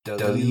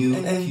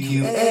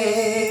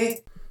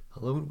WMQA.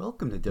 Hello and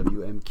welcome to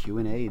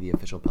WMQ&A, the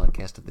official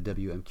podcast of the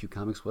WMQ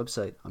Comics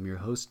website. I'm your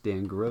host,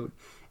 Dan Grote,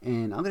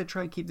 and I'm going to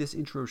try and keep this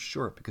intro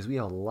short because we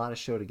have a lot of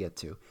show to get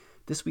to.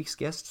 This week's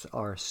guests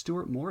are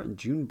Stuart Moore and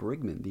June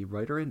Brigman, the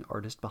writer and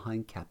artist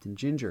behind Captain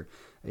Ginger,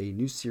 a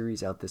new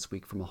series out this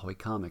week from Ahoy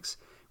Comics.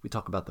 We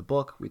talk about the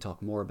book, we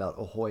talk more about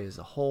Ahoy as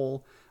a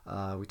whole,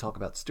 we talk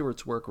about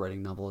Stuart's work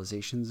writing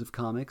novelizations of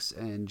comics,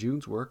 and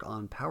June's work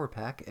on Power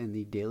Pack and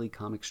the daily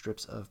comic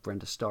strips of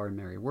Brenda Starr and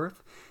Mary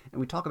Worth,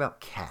 and we talk about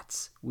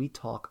cats. We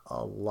talk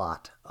a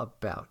lot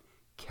about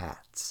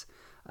cats.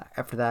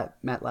 After that,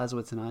 Matt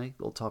Lazowitz and I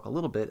will talk a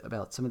little bit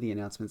about some of the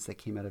announcements that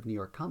came out of New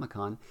York Comic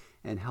Con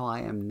and how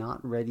I am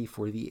not ready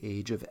for the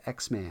age of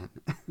X-Man.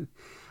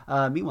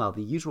 Meanwhile,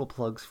 the usual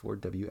plugs for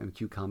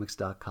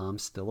WMQComics.com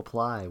still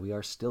apply. We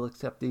are still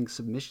accepting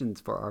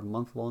submissions for our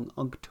month-long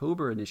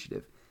Unktober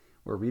initiative,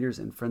 where readers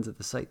and friends of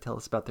the site tell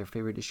us about their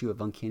favorite issue of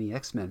Uncanny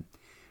X-Men.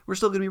 We're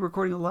still going to be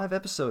recording a live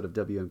episode of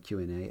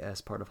WMQ&A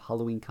as part of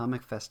Halloween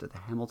Comic Fest at the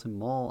Hamilton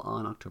Mall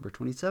on October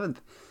 27th.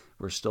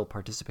 We're still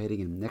participating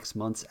in next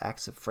month's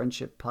Acts of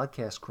Friendship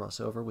podcast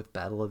crossover with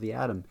Battle of the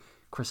Atom,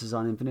 Chris is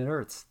on Infinite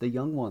Earths, The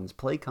Young Ones,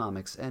 Play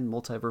Comics, and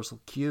Multiversal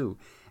Q.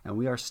 And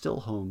we are still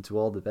home to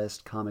all the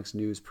best comics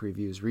news,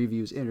 previews,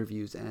 reviews,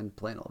 interviews, and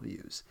panel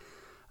views.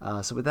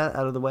 So with that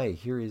out of the way,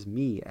 here is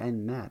me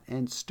and Matt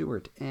and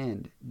Stuart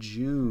and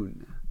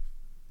June.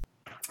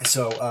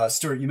 So,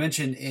 Stuart, you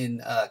mentioned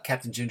in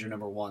Captain Ginger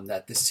 #1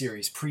 that this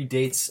series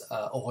predates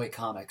Ahoy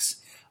Comics.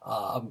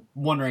 I'm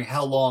wondering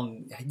how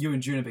long you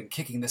and June have been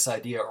kicking this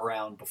idea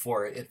around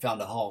before it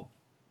found a home.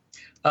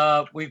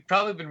 We've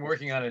probably been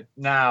working on it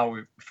now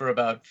for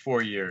about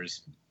 4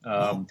 years.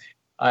 Wow.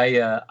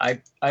 I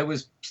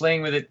was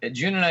playing with it.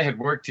 June and I had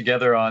worked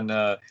together on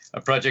a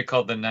project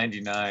called The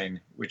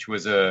 99, which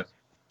was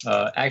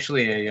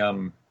actually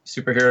a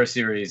superhero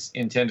series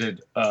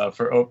intended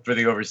for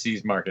the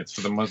overseas markets,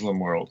 for the Muslim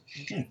world.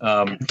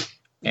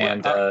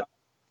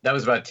 That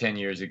was about 10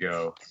 years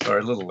ago, or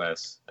a little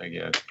less, I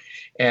guess.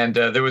 And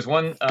there was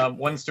one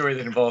story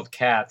that involved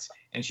cats,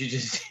 and she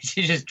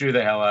just drew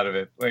the hell out of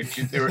it. Like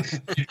there were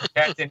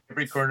cats in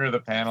every corner of the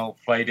panel,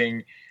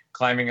 fighting,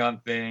 climbing on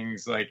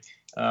things. Like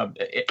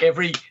there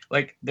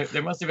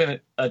must have been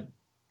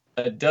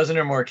a dozen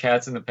or more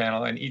cats in the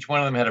panel, and each one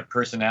of them had a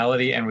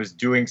personality and was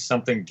doing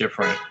something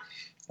different.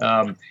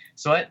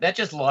 So that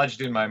just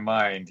lodged in my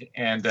mind,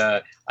 and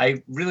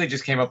I really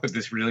just came up with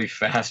this really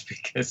fast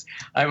because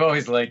I've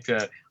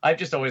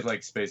just always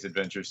liked space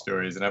adventure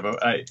stories, and I've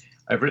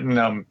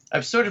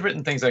sort of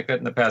written things like that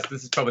in the past.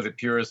 This is probably the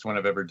purest one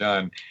I've ever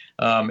done,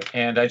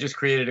 and I just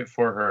created it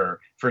for her.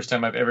 First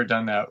time I've ever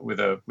done that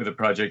with a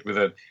project with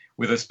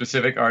a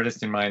specific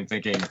artist in mind,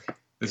 thinking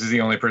this is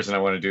the only person I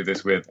want to do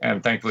this with,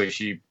 and thankfully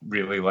she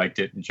really liked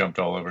it and jumped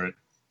all over it.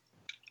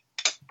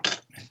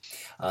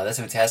 That's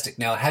fantastic.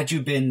 Now, had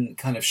you been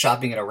kind of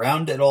shopping it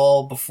around at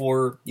all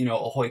before,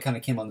 Ahoy kind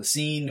of came on the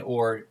scene,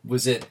 or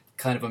was it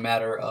kind of a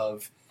matter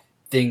of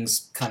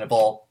things kind of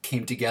all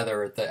came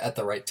together at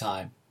the right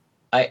time?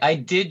 I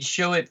did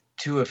show it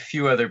to a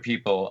few other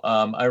people.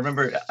 I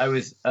remember I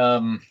was,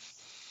 but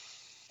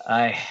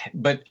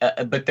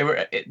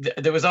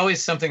there was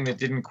always something that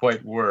didn't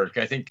quite work.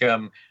 I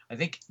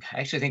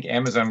actually think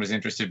Amazon was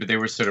interested, but they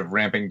were sort of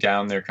ramping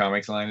down their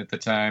comics line at the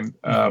time.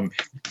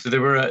 So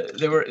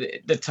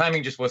the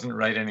timing just wasn't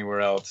right anywhere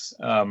else.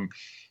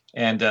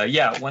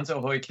 Once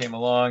Ahoy came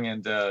along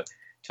and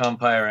Tom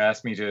Peyer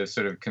asked me to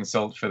sort of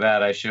consult for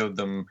that, I showed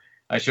them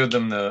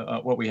the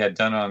what we had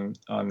done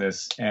on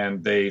this,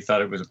 and they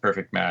thought it was a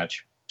perfect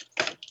match.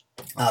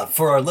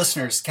 For our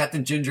listeners,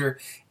 Captain Ginger,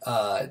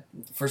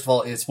 first of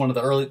all, is one of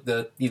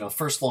the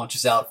first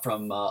launches out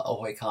from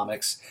Ahoy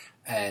Comics,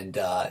 and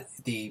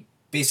the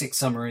basic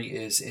summary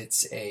is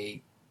it's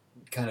a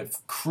kind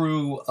of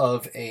crew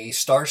of a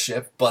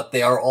starship, but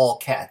they are all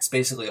cats.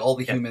 Basically, all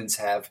the humans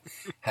have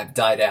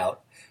died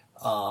out.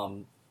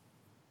 I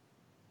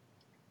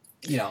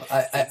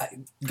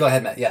go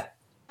ahead, Matt. Yeah.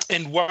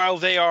 And while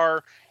they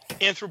are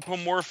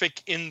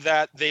anthropomorphic in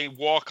that they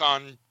walk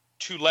on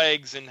two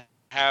legs and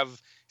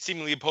have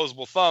seemingly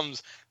opposable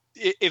thumbs,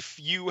 if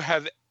you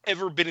have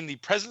ever been in the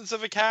presence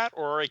of a cat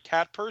or a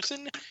cat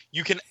person,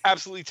 you can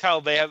absolutely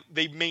tell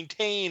they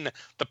maintain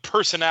the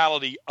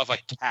personality of a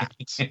cat.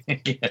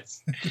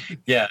 Yes,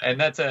 yeah, and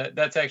that's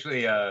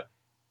actually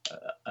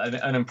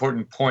an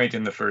important point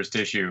in the first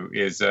issue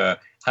is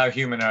how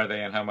human are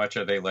they and how much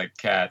are they like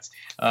cats.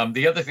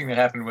 The other thing that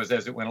happened was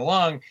as it went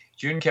along,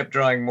 June kept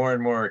drawing more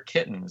and more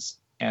kittens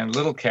and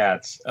little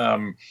cats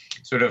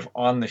sort of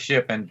on the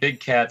ship, and big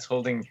cats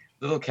holding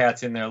little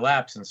cats in their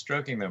laps and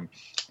stroking them.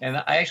 And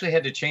I actually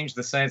had to change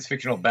the science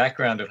fictional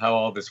background of how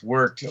all this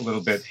worked a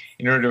little bit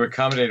in order to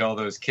accommodate all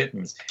those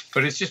kittens.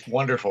 But it's just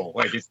wonderful.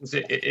 Like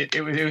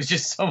it was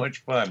just so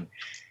much fun.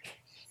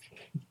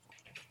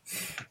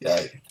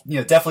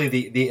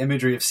 Definitely the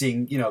imagery of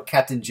seeing,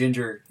 Captain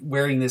Ginger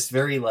wearing this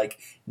very like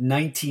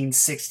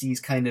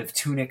 1960s kind of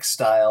tunic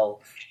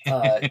style,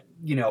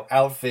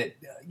 outfit,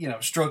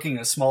 stroking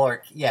a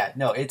smaller. Yeah,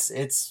 no,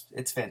 it's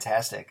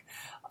fantastic.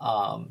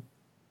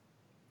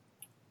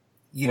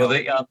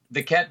 Well,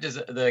 the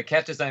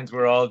cat designs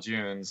were all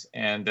June's,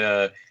 and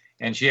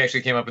she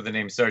actually came up with the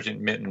name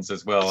Sergeant Mittens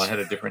as well. I had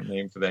a different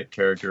name for that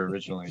character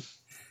originally.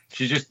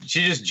 She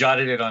just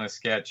jotted it on a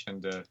sketch,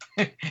 and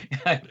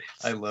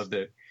I loved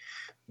it.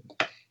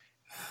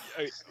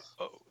 I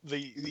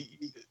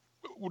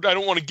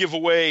don't want to give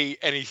away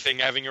anything,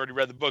 having already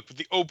read the book, but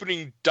the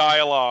opening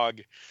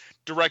dialogue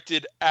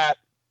directed at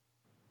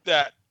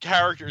that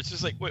character, it's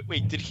just like,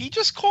 wait, did he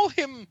just call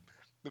him?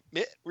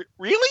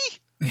 Really?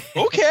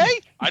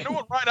 Okay, I know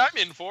what ride I'm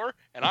in for,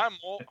 and I'm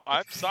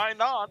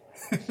signed on.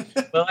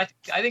 Well,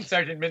 I think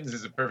Sergeant Mittens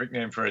is a perfect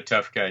name for a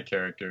tough guy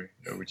character,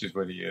 which is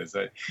what he is.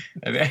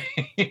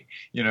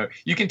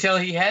 You can tell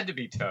he had to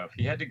be tough.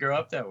 He had to grow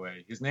up that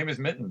way. His name is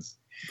Mittens.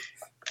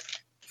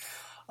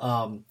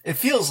 It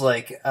feels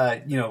like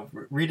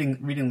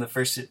reading the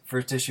first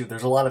issue.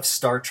 There's a lot of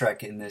Star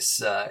Trek in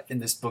this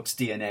book's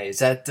DNA. Is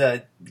that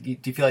do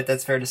you feel like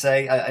that's fair to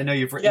say? I know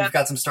you've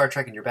got some Star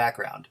Trek in your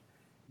background.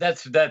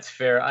 That's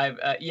fair.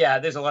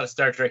 There's a lot of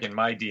Star Trek in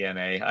my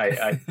DNA.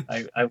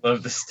 I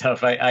love the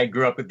stuff. I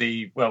grew up with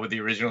the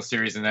original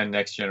series and then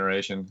Next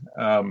Generation.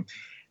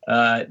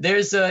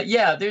 There's a bit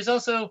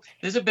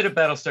of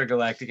Battlestar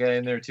Galactica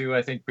in there too.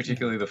 I think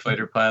particularly the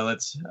fighter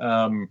pilots.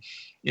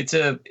 It's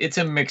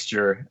a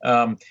mixture.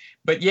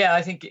 But yeah,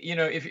 I think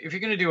if you're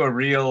going to do a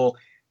real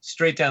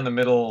straight down the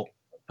middle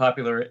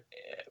popular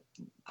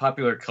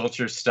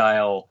culture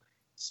style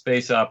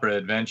space opera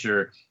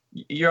adventure,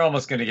 you're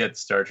almost going to get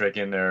Star Trek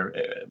in there.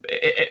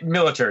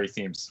 Military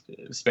themes,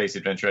 space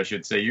adventure, I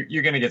should say.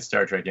 You're going to get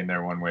Star Trek in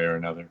there one way or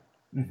another.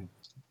 Mm-hmm.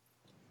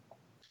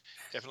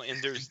 Definitely,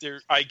 and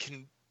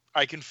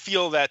I can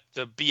feel that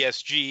the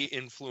BSG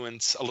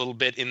influence a little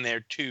bit in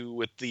there too,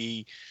 with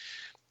the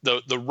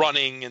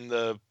running and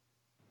the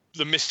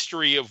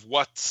mystery of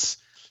what's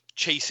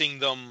chasing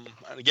them.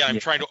 And again, I'm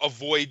trying to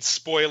avoid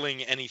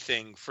spoiling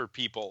anything for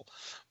people,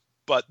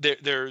 but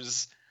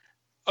there's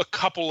a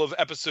couple of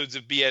episodes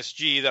of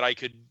BSG that I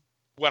could,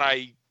 when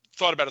I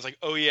thought about it, it's like,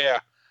 oh yeah.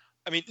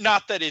 I mean,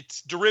 not that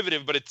it's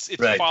derivative, but it's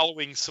right.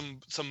 Following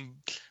some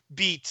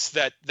beats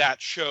that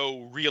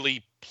show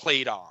really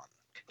played on.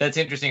 That's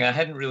interesting. I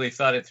hadn't really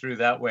thought it through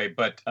that way,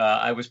 but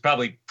I was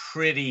probably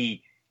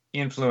pretty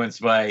influenced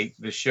by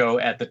the show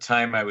at the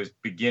time I was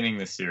beginning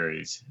the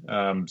series.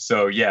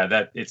 So yeah,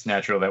 that it's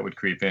natural that would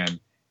creep in.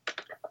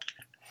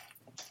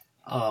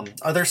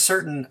 Are there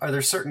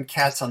certain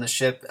cats on the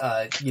ship,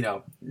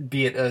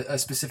 be it a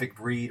specific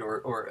breed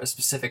or a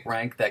specific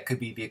rank that could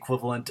be the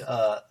equivalent,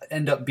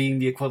 end up being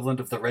the equivalent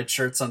of the red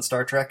shirts on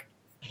Star Trek?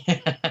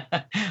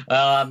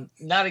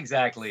 Not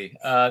exactly.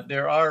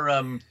 There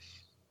are.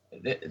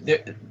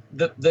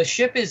 The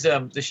ship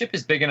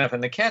is big enough,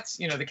 and the cats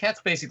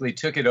basically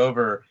took it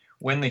over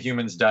when the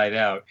humans died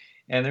out.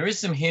 And there is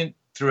some hint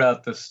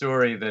throughout the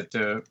story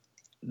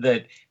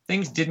that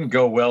things didn't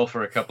go well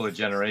for a couple of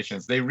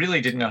generations. They really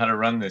didn't know how to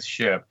run this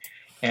ship,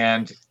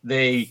 and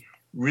they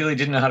really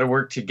didn't know how to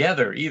work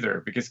together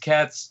either, because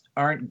cats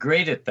aren't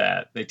great at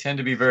that. They tend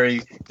to be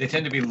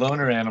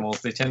loner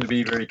animals. They tend to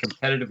be very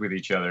competitive with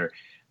each other.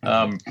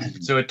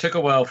 So it took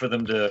a while for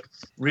them to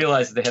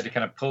realize that they had to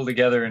kind of pull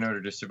together in order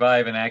to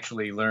survive and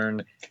actually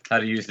learn how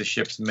to use the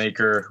ship's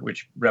maker,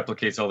 which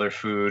replicates all their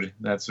food,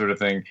 that sort of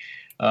thing.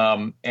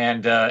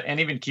 And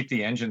even keep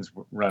the engines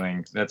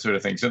running, that sort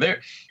of thing. So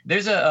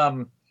there's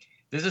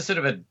a sort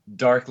of a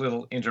dark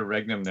little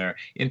interregnum there.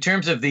 In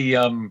terms of the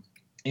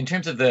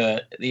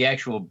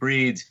actual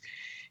breeds,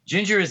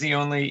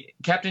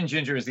 Captain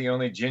Ginger is the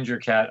only ginger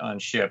cat on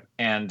ship,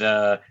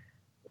 and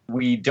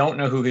we don't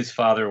know who his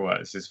father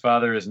was. His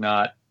father is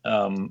not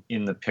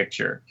in the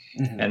picture,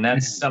 mm-hmm. and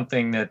that's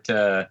something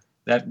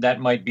that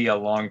might be a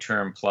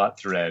long-term plot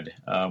thread.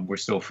 I'm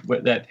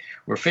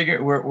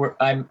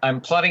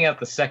plotting out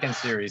the second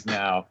series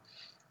now,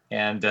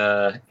 and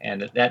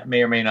that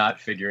may or may not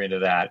figure into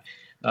that.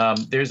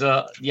 There's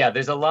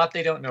a lot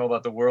they don't know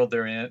about the world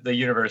they're in, the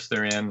universe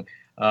they're in,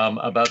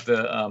 about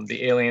the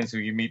aliens who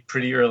you meet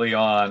pretty early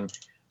on,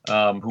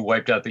 who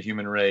wiped out the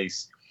human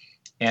race,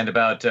 and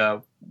about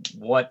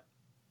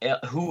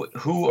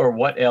who or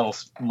what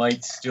else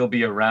might still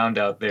be around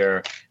out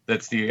there.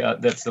 That's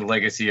the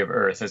legacy of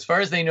Earth. As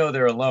far as they know,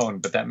 they're alone,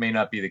 but that may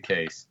not be the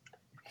case.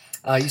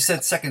 You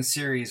said second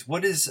series.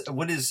 What is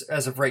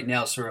as of right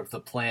now sort of the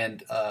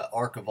planned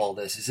arc of all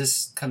this? Is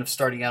this kind of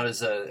starting out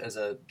as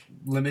a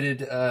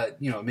limited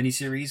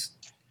miniseries?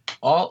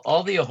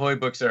 All the Ahoy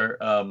books are.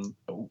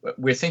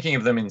 We're thinking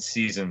of them in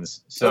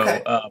seasons. So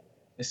okay.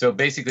 So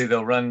basically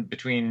they'll run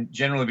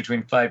generally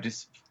between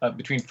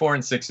 4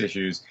 and 6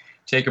 issues.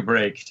 Take a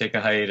break, take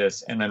a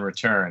hiatus, and then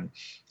return.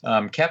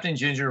 Captain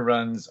Ginger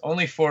runs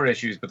only 4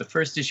 issues, but the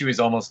first issue is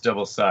almost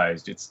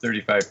double-sized. It's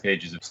 35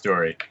 pages of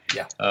story,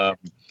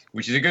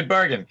 which is a good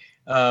bargain.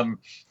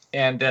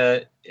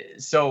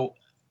 So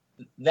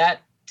that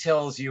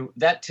tells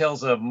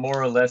a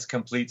more or less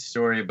complete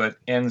story, but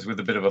ends with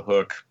a bit of a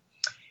hook.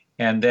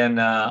 And then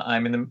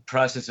I'm in the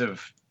process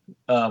of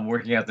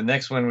working out the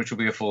next one, which will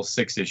be a full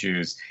 6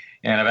 issues.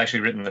 and I've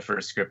actually written the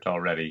first script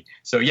already.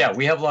 So yeah,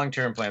 we have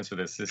long-term plans for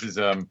this.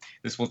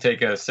 This will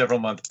take a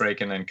several-month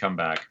break and then come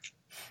back.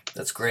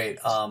 That's great.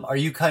 Are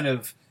you kind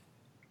of,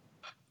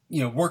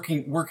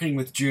 working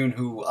with June,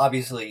 who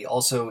obviously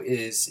also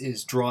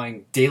is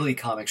drawing daily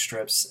comic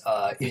strips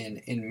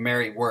in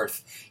Mary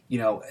Worth?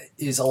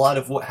 Is a lot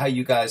of how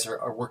you guys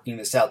are working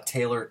this out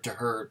tailored to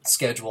her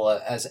schedule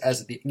as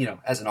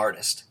an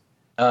artist?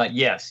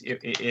 Yes,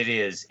 it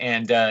is,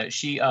 and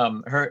she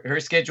her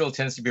schedule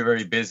tends to be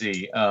very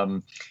busy.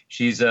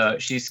 She's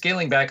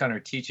scaling back on her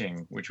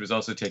teaching, which was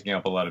also taking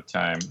up a lot of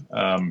time.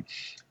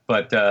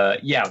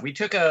 But yeah, we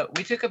took a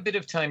bit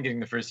of time getting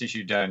the first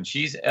issue done.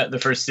 She's the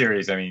first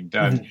series, I mean,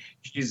 done.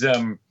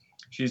 Mm-hmm.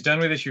 She's done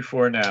with issue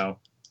 4 now,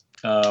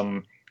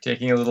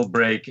 taking a little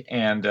break,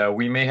 and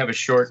we may have a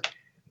short,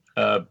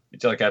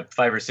 it's like a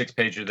 5 or 6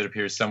 pager that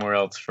appears somewhere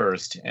else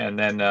first, and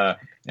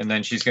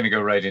then she's going to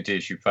go right into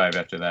issue 5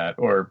 after that,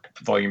 or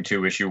volume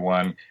 2, issue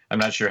 1. I'm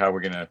not sure how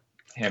we're going to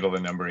handle the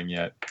numbering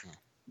yet.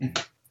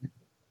 Mm-hmm.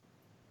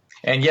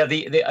 And yeah,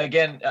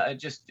 again,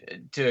 just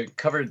to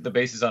cover the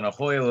bases on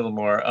Ahoy a little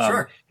more.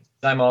 Sure.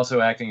 I'm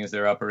also acting as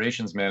their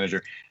operations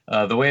manager.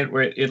 The way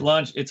it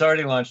launched, it's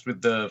already launched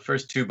with the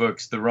first 2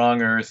 books, The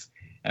Wrong Earth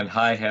and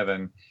High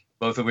Heaven,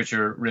 both of which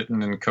are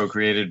written and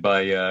co-created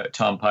by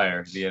Tom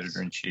Peyer, the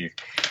editor-in-chief.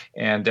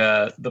 And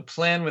the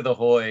plan with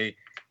Ahoy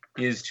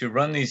is to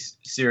run these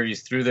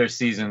series through their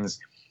seasons,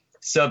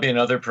 sub in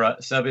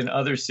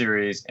other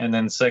series, and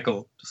then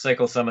cycle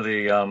some of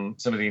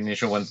the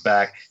initial ones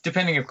back,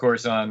 depending, of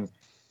course, on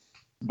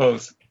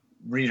both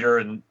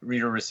reader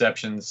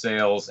reception,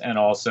 sales, and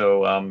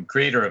also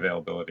creator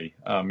availability.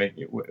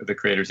 The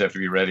creators have to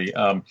be ready.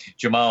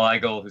 Jamal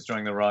Igle, who's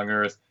drawing The Wrong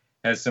Earth,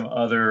 has some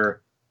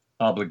other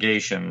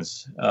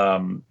obligations.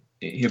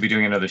 He'll be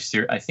doing another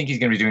series. I think he's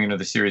going to be doing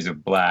another series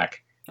of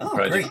Black.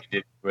 Great.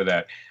 With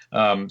that.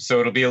 So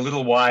it'll be a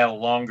little while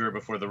longer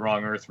before The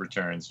Wrong Earth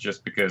returns,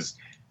 just because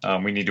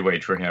we need to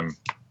wait for him.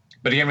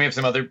 But again, we have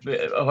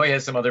Ahoy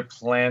has some other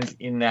plans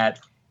in that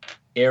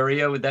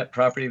area with that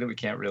property that we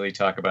can't really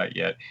talk about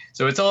yet.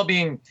 So it's all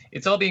being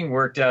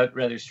worked out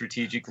rather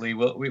strategically.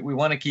 We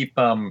want to keep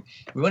a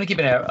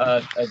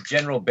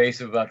general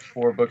base of about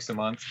 4 books a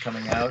month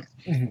coming out,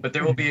 but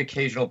there will be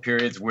occasional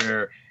periods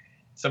where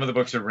some of the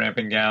books are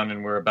ramping down,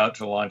 and we're about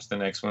to launch the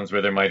next ones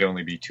where there might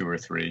only be 2 or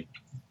 3.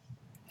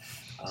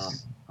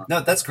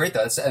 No, that's great,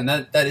 though.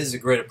 That is a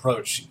great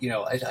approach.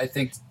 I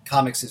think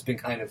comics has been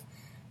kind of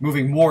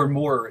moving more and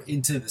more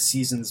into the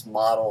seasons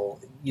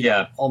model.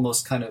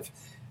 Almost kind of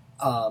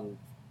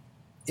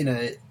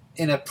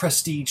in a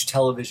prestige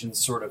television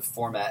sort of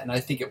format, and I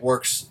think it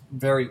works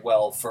very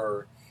well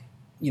for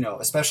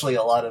especially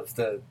a lot of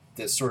the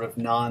sort of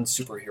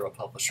non-superhero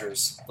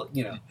publishers.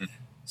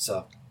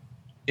 So.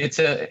 It's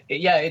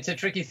a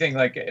tricky thing.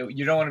 Like,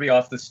 you don't want to be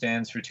off the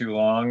stands for too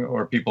long,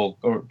 or people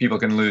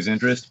can lose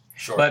interest.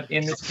 Sure. But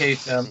in this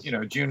case,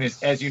 June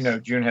is, as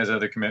June has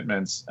other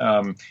commitments.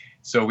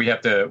 So we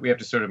have to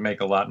sort of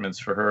make allotments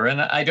for her,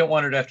 and I don't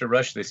want her to have to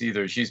rush this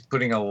either. She's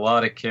putting a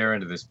lot of care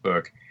into this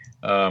book,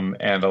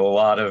 and a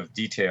lot of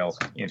detail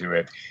into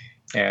it,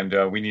 and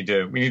we need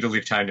to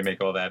leave time to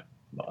make all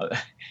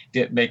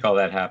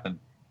that happen.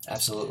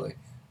 Absolutely.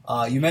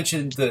 You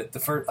mentioned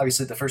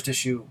the first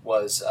issue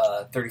was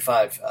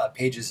 35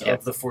 pages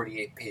of the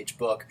 48-page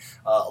book.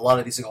 A lot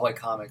of these Ahoy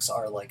comics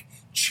are like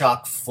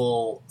chock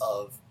full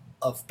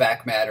of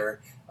back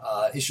matter.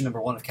 Issue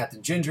number 1 of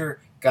Captain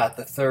Ginger got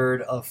the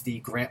 3rd of the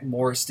Grant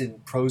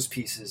Morrison prose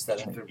pieces that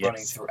have been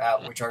running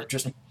throughout, which are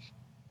just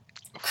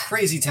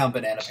crazy town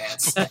banana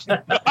pants.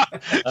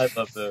 I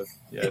love those.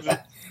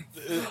 Yeah.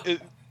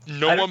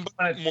 No one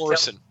but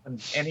Morrison.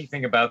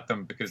 Anything about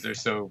them, because they're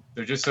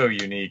just so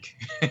unique.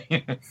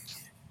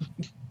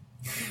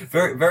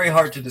 Very, very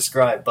hard to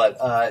describe.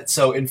 But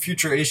so in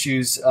future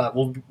issues,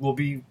 will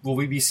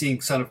we be seeing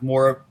kind of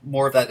more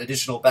of that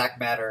additional back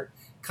matter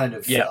kind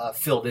of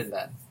filled in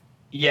then?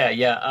 Yeah.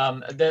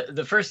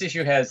 The first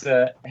issue has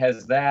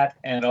that,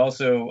 and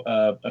also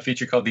a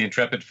feature called The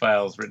Intrepid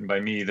Files, written by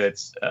me,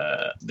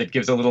 that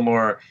gives a little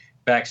more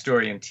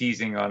backstory and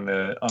teasing on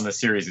the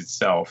series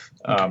itself.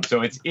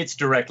 So it's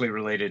directly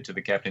related to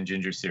the Captain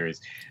Ginger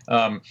series.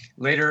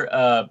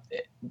 Later,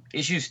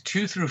 issues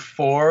 2 through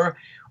 4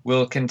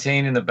 will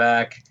contain in the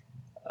back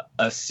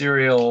a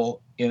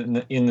serial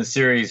in the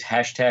series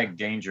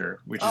 #Danger,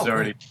 which is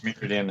already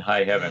premiered in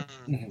High Heaven,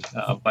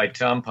 by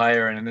Tom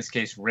Peyer, and in this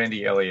case,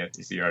 Randy Elliott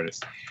is the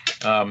artist.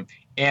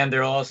 And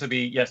there'll also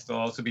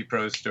be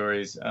prose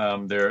stories.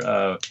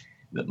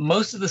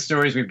 Most of the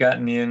stories we've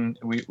gotten in,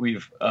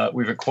 we've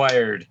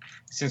acquired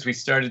since we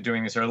started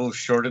doing this, are a little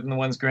shorter than the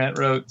ones Grant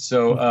wrote.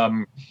 So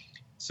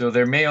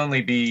there may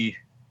only be,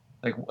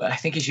 like, I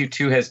think issue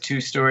 2 has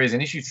 2 stories,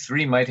 and issue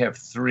 3 might have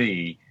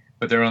 3,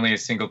 but they're only a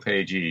single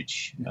page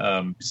each.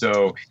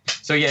 So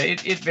yeah,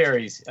 it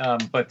varies.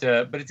 But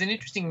it's an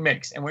interesting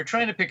mix, and we're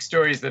trying to pick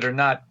stories that are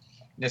not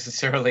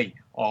necessarily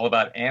all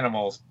about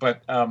animals,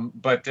 but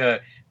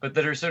that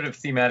are sort of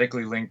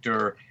thematically linked,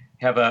 or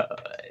have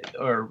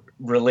or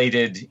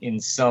related in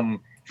some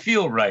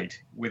feel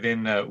right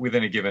within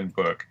a given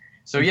book.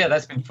 So yeah,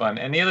 that's been fun.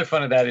 And the other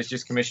fun of that is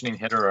just commissioning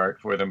header art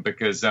for them,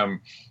 because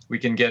we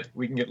can get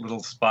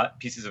little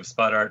pieces of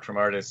spot art from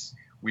artists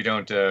we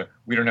don't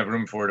have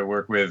room for to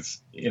work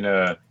with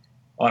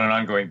on an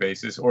ongoing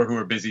basis, or who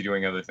are busy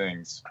doing other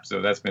things.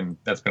 So that's been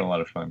a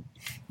lot of fun.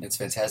 It's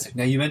fantastic.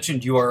 Now, you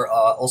mentioned you are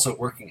also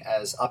working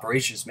as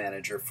operations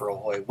manager for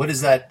Ahoy. What does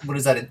that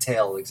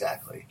entail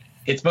exactly?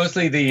 It's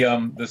mostly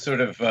the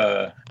sort of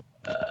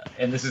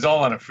and this is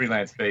all on a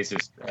freelance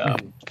basis.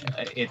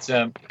 It's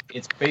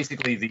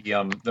basically the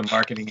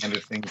marketing end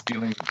of things,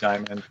 dealing with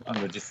Diamond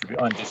on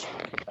distribution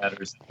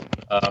matters,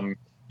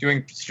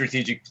 doing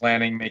strategic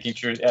planning, making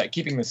sure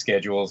keeping the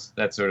schedules,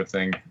 that sort of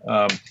thing.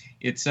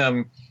 It's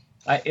a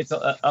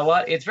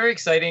lot. It's very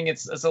exciting.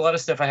 It's a lot of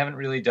stuff I haven't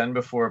really done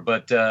before,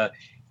 but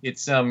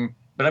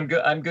but I'm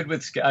good. I'm good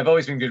with. I've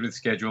always been good with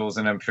schedules,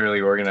 and I'm fairly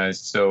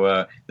organized.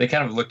 So they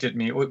kind of looked at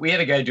me. We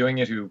had a guy doing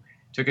it who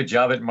took a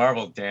job at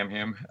Marvel. Damn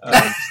him!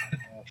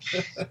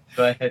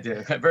 So I had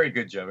a very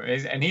good job,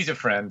 and he's a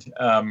friend.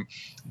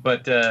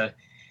 But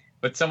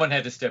someone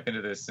had to step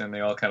into this, and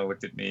they all kind of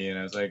looked at me, and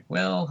I was like,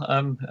 "Well,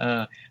 I'm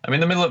in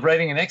the middle of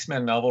writing an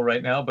X-Men novel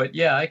right now, but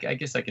yeah, I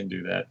guess I can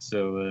do that."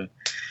 So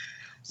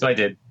I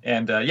did,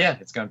 and yeah,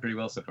 it's gone pretty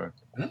well so far.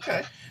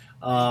 Okay.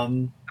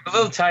 I'm a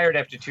little tired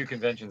after 2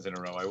 conventions in a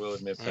row, I will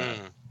admit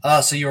that.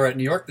 So you were at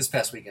New York this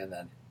past weekend,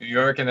 then? New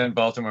York and then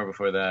Baltimore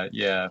before that.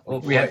 Yeah,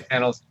 we had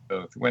panels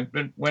both. Went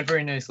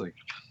very nicely.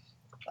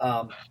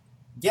 How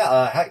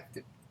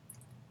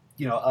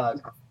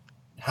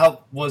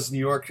was New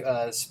York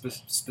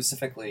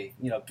specifically?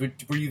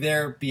 Were you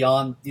there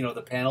beyond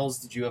the panels?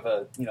 Did you have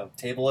a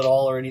table at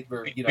all or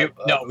anything?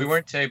 No, we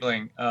weren't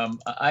tabling.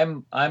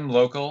 I'm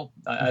local.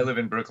 I live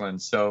in Brooklyn,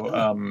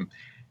 so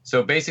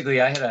so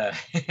basically I had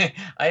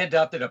I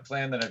adopted a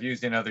plan that I've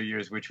used in other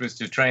years, which was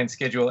to try and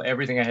schedule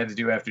everything I had to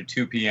do after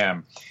 2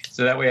 p.m.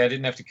 so that way I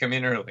didn't have to come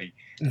in early,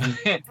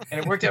 and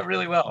it worked out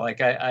really well.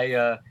 Like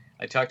I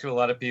talked to a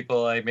lot of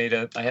people. I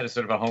had a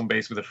sort of a home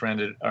base with a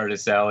friend at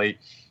Artist Alley,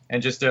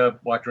 and just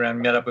walked around,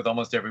 met up with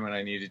almost everyone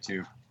I needed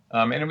to,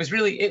 and it was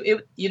really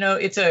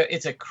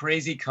it's a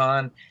crazy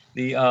con.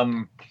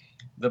 The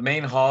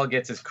main hall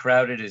gets as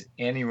crowded as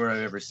anywhere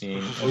I've ever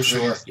seen. Oh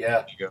sure,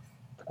 yeah.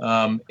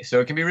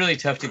 So it can be really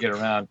tough to get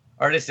around.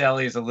 Artist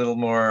Alley is a little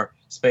more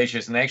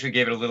spacious, and they actually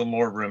gave it a little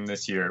more room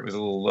this year. It was a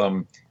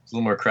little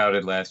more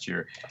crowded last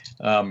year,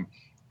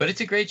 but it's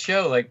a great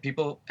show. Like,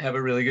 people have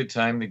a really good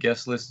time. The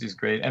guest list is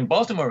great, and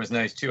Baltimore was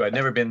nice too. I'd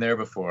never been there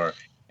before,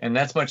 and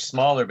that's much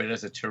smaller, but it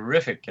has a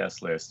terrific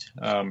guest list.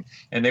 And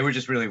they were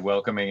just really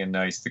welcoming and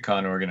nice. The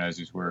con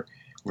organizers were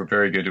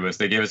very good to us.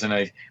 They gave us a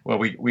nice. Well,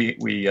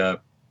 we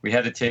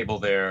had a table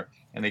there,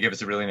 and they gave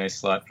us a really nice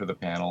slot for the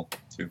panel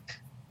too.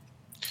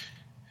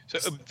 So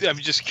I'm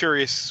just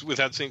curious,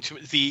 without saying too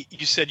much,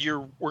 you said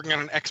you're working on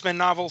an X-Men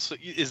novel. So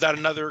is that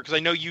another? Because I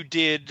know you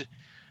did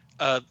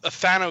a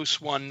Thanos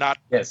one not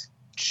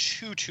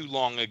too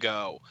long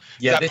ago.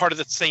 Yeah, is that part of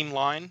the same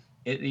line?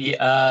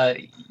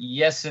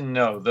 Yes and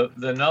no.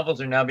 The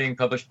novels are now being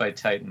published by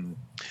Titan,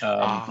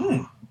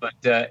 but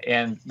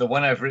and the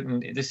one I've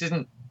written, this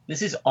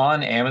is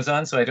on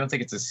Amazon, so I don't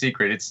think it's a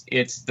secret.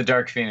 It's the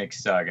Dark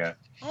Phoenix saga,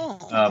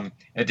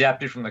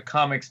 adapted from the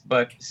comics,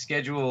 but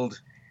scheduled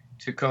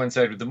to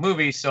coincide with the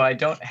movie, so I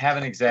don't have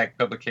an exact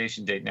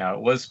publication date now.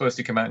 It was supposed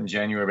to come out in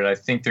January, but I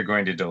think they're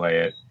going to delay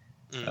it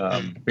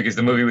because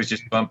the movie was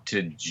just bumped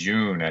to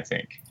June, I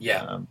think.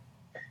 Yeah.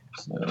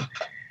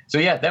 So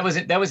yeah, that was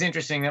it. That was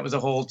interesting. That was a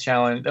whole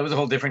challenge. That was a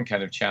whole different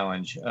kind of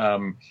challenge.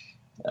 And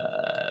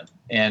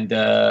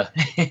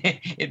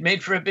it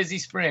made for a busy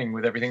spring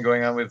with everything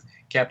going on with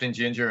Captain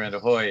Ginger and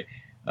Ahoy.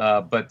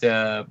 But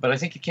I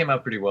think it came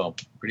out pretty well.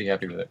 Pretty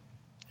happy with it.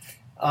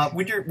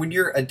 When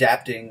you're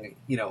adapting,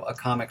 a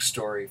comic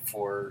story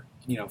for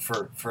a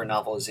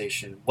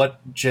novelization,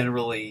 what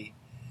generally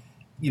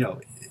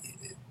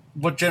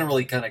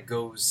kind of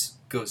goes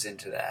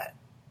into that?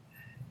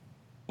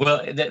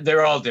 Well,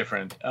 they're all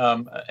different.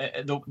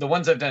 The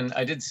ones I've done,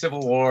 I did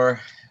Civil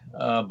War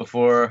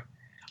before.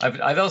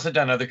 I've also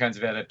done other kinds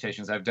of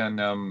adaptations. I've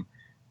done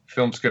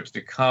film scripts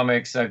to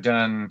comics. I've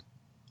done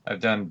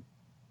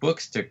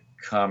books to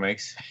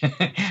comics.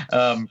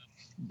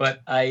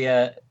 But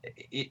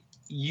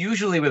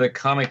usually with a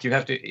comic, you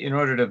have to, in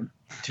order to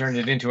turn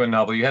it into a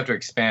novel, you have to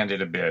expand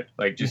it a bit.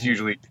 Like, just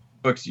usually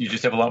books, you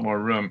just have a lot more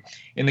room.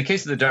 In the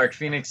case of the Dark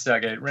Phoenix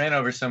saga, it ran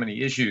over so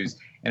many issues,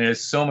 and it has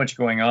so much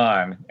going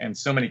on and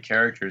so many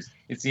characters.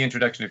 It's the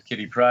introduction of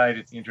Kitty Pryde.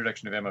 It's the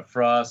introduction of Emma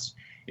Frost.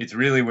 It's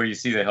really where you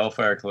see the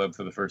Hellfire Club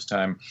for the first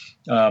time.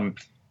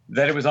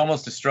 That it was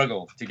almost a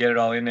struggle to get it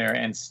all in there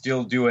and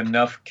still do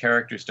enough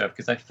character stuff,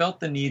 because I felt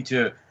the need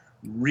to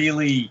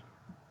really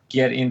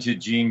get into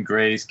Jean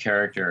Grey's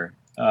character.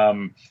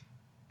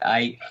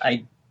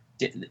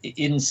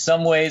 In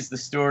some ways, the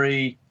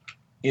story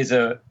is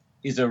a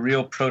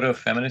real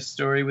proto-feminist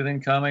story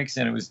within comics,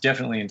 and it was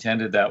definitely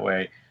intended that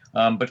way.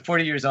 But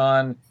 40 years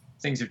on,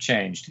 things have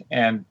changed,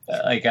 and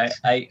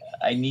I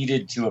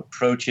needed to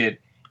approach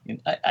it.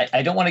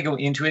 I don't want to go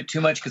into it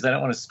too much because I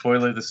don't want to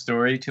spoiler the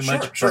story too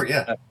much. Sure,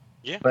 yeah.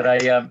 Yeah. But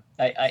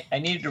I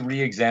needed to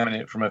re-examine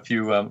it from a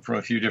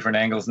few different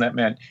angles, and that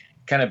meant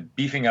kind of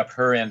beefing up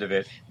her end of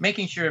it,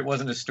 making sure it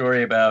wasn't a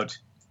story about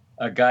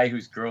a guy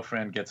whose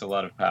girlfriend gets a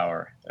lot of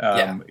power. You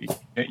know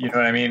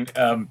what I mean?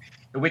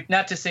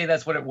 Not to say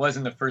that's what it was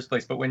in the first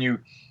place, but when you,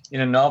 in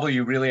a novel,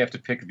 you really have to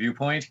pick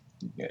viewpoint,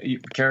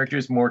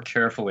 characters more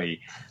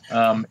carefully.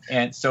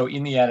 And so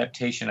in the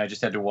adaptation, I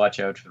just had to watch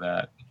out for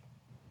that.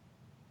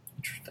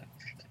 Interesting.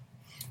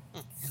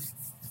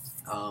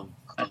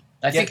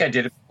 I think I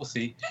did it. We'll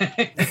see.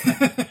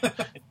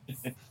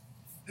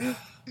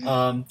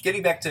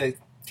 Getting back to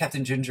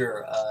Captain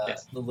Ginger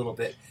Yes. a little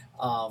bit.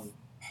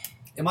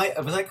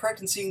 Was I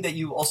correct in seeing that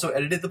you also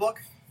edited the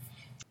book?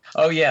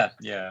 Oh yeah.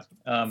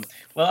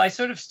 Well, I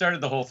sort of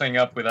started the whole thing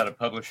up without a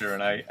publisher,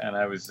 and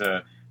I was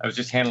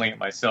just handling it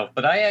myself.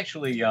 But I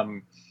actually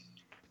I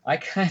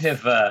kind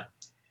of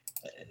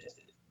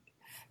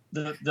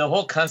the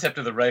whole concept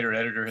of the writer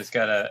editor has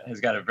got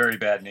a very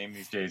bad name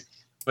these days.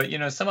 But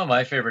some of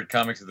my favorite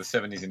comics of the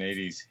 70s and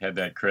 80s had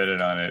that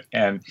credit on it,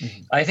 and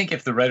I think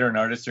if the writer and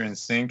artist are in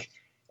sync,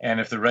 and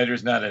if the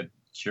writer's not a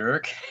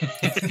jerk, I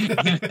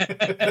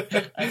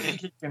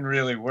think it can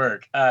really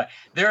work. That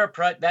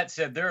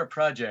said, there are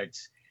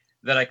projects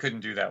that I couldn't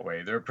do that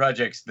way. There are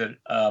projects that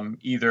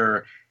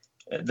either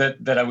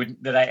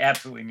that I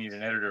absolutely need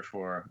an editor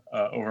for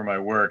over my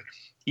work,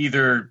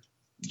 either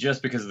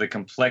just because of the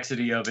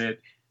complexity of it,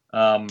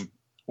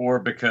 or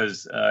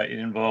because it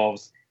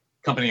involves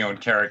company-owned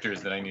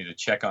characters that I need to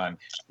check on.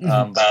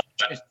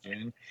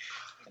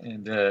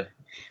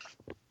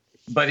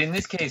 But in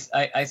this case,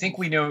 I think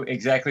we know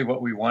exactly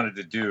what we wanted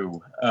to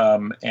do.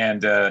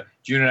 And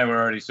June and I were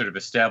already sort of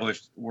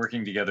established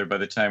working together by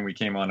the time we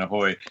came on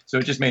Ahoy. So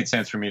it just made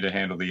sense for me to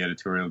handle the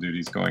editorial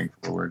duties going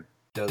forward.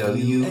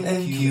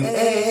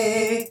 WMQA.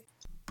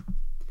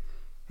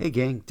 Hey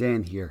gang,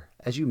 Dan here.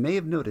 As you may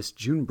have noticed,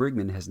 June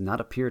Brigman has not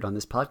appeared on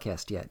this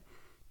podcast yet.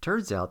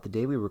 Turns out the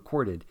day we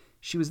recorded,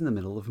 she was in the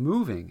middle of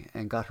moving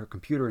and got her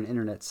computer and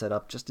internet set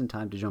up just in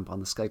time to jump on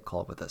the Skype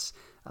call with us.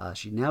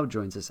 She now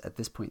joins us at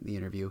this point in the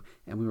interview,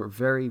 and we were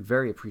very,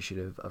 very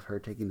appreciative of her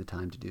taking the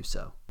time to do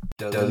so.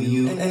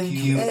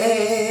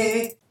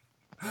 WMQA.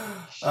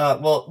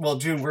 Well,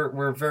 June,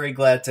 we're very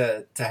glad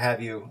to have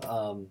you.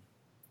 On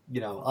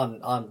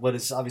what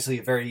is obviously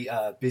a very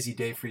busy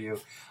day for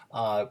you.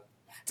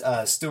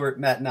 Stuart,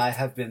 Matt, and I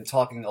have been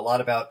talking a lot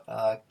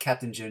about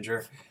Captain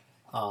Ginger,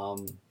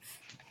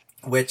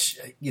 which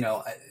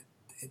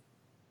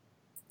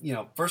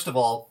first of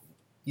all,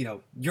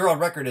 you're on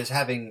record as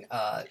having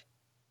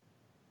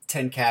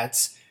 10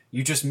 cats.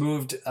 You just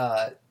moved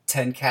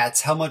 10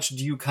 cats. How much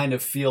do you kind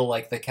of feel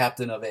like the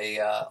captain of a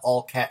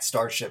all-cat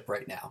starship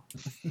right now?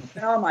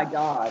 Oh my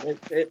God,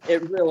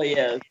 it really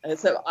is. And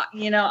so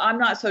I'm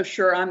not so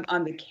sure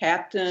I'm the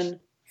captain.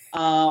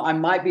 I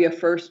might be a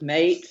first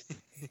mate.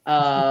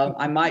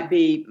 I might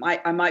be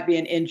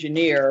an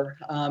engineer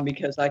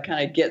because I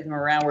kind of get them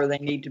around where they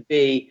need to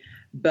be.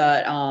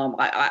 But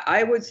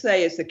I would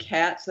say it's the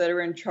cats that are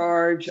in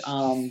charge.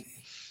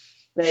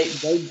 They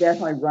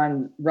definitely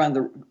run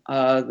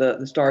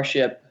the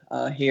starship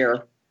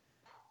here.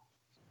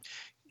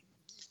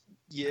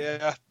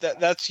 Yeah,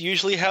 that's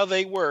usually how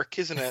they work,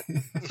 isn't it?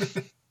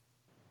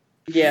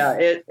 Yeah,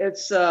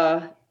 it's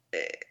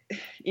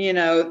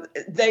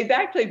they've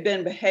actually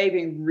been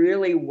behaving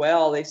really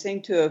well. They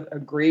seem to have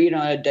agreed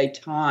on a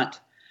détente,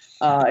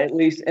 at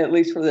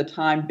least for the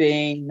time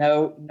being.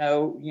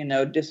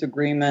 No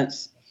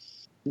disagreements,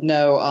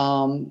 no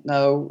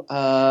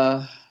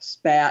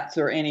spats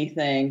or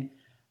anything.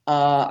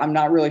 I'm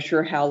not really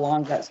sure how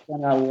long that's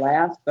going to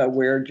last, but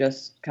we're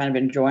just kind of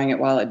enjoying it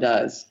while it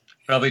does.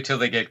 Probably till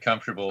they get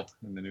comfortable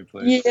in the new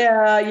place.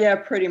 Yeah,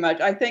 pretty much.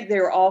 I think they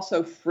were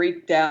also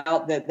freaked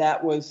out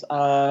that was,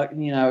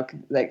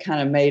 that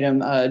kind of made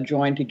them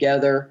join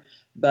together.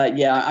 But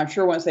yeah, I'm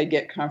sure once they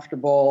get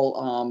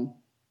comfortable,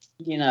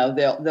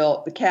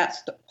 the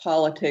cat's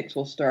politics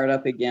will start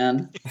up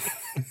again.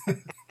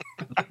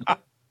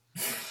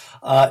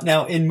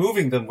 Now, in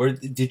moving them,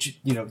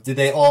 did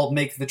they all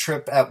make the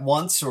trip at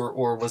once,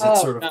 or was it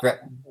sort of?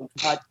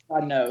 God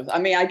knows. I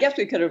mean, I guess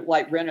we could have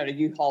rented a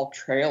U-Haul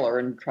trailer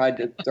and tried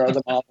to throw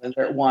them all in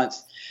there at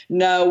once.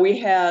 No, we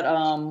had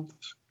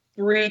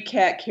 3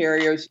 cat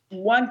carriers.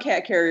 One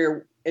cat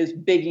carrier is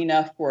big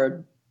enough for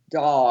a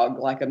dog,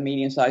 like a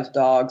medium-sized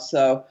dog.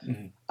 So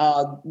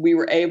we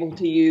were able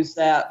to use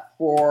that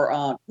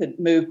for to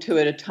move 2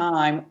 at a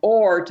time,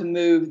 or to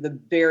move the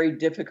very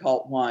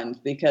difficult ones,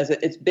 because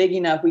it's big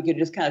enough we could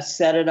just kind of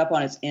set it up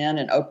on its end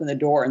and open the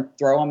door and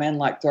throw them in,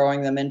 like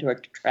throwing them into a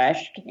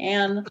trash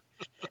can.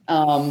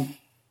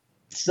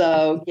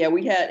 So yeah,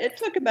 it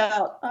took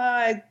about,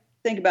 I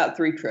think, about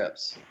 3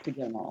 trips to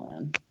get them all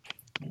in.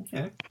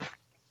 Okay.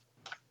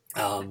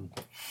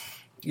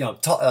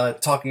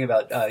 talking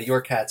about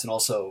your cats and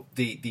also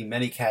the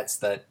many cats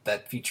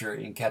that feature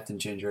in Captain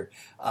Ginger,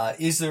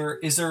 is there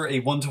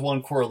a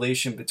 1-to-1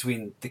 correlation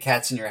between the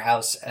cats in your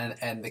house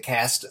and the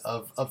cast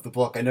of the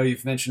book? I know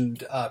you've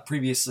mentioned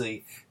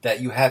previously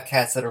that you have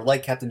cats that are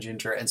like Captain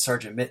Ginger and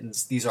Sergeant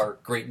Mittens. These are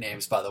great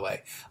names, by the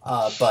way.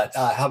 But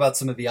how about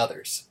some of the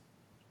others?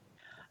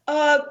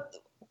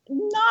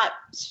 Not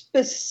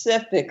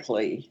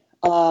specifically.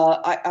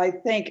 I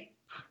think.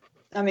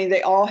 I mean,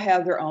 they all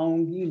have their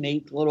own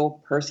unique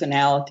little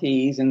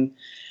personalities and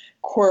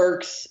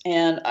quirks,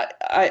 and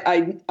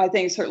I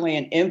think certainly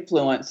an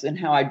influence in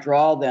how I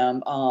draw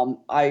them.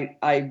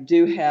 I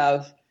do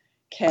have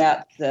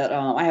cats that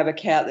I have a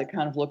cat that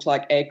kind of looks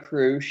like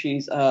Ecru.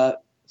 She's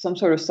some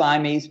sort of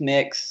Siamese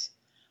mix.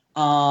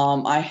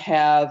 I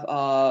have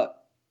a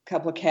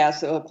couple of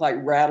cats that look like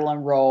Rattle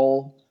and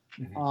Roll.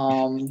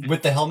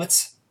 With the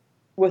helmets?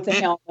 With the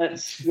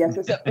helmets, yes.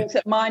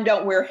 Except mine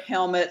don't wear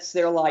helmets.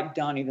 They're like,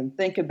 don't even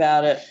think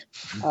about it.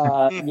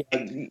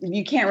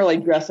 You can't really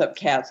dress up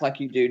cats like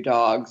you do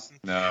dogs.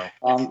 No.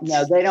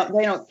 No, they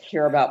don't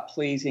care about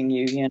pleasing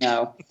you. You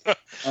know,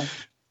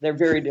 they're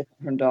very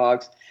different from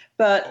dogs.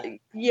 But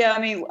yeah, I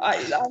mean,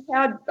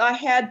 I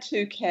had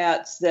two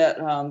cats that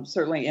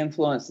certainly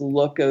influenced the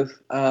look of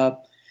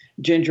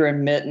Ginger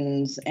and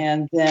Mittens,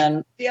 and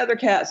then the other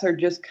cats are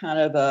just kind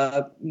of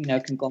a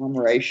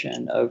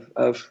conglomeration of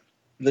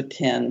the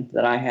 10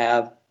 that I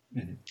have.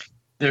 Mm-hmm.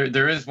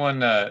 There is one.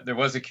 There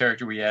was a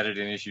character we added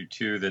in issue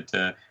 2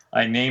 that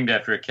I named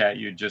after a cat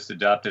you just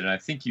adopted, and I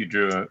think you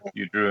drew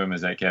him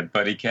as that cat,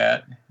 Buddy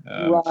Cat.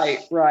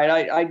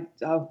 Right.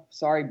 Oh,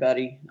 sorry,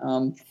 Buddy.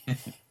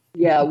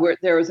 Yeah,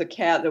 there was a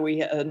cat that we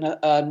had,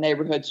 a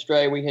neighborhood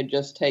stray we had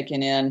just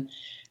taken in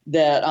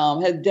that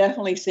had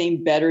definitely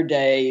seen better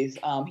days.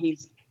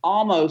 He's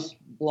almost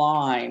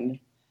blind.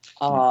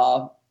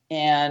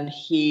 And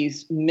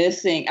he's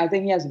missing, I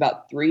think he has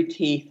about 3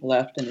 teeth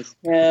left in his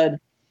head.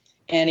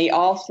 And he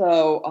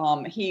also,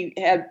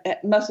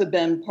 must have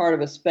been part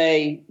of a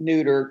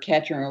spay-neuter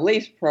catch and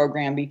release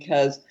program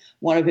because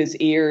one of his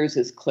ears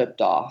is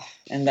clipped off.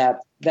 And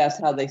that's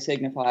how they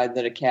signify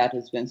that a cat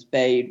has been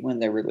spayed when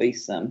they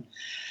release them.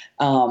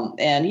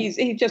 And he's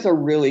just a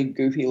really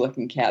goofy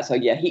looking cat. So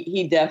yeah,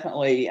 he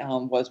definitely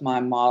was my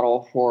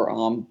model for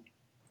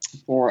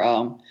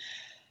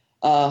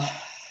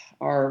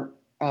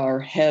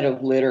our head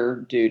of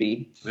litter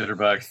duty. Litter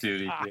box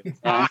duty.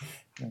 Yeah.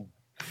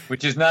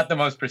 Which is not the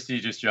most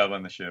prestigious job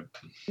on the ship.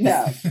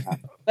 No.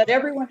 But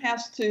everyone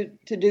has to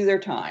do their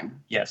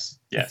time. Yes.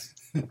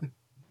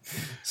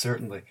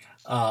 Certainly.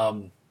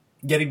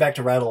 Getting back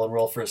to Rattle and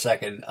Roll for a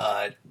second,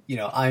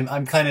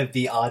 I'm kind of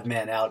the odd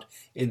man out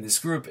in this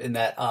group in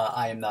that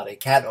I am not a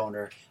cat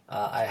owner.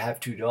 I have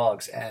 2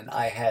 dogs, and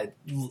I had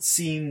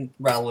seen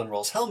Rattle and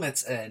Roll's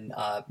helmets, and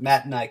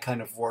Matt and I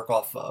kind of work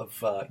off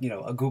of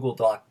a Google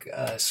Doc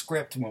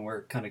script when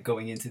we're kind of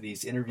going into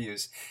these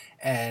interviews,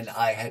 and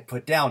I had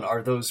put down,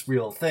 are those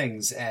real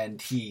things?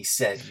 And he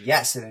said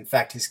yes, and in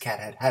fact his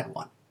cat had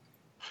one.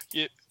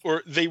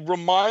 Or they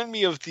remind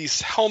me of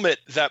this helmet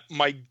that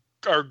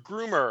our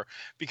groomer,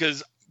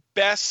 because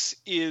Bess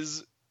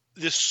is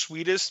the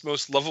sweetest,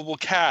 most lovable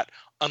cat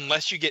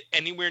unless you get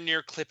anywhere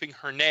near clipping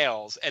her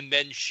nails, and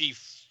then she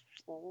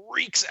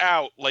freaks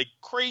out like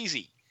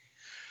crazy.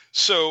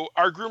 So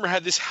our groomer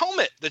had this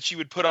helmet that she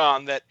would put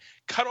on that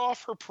cut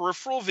off her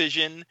peripheral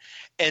vision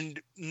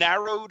and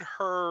narrowed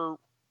her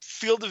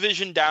field of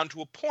vision down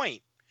to a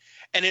point.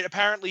 And it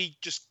apparently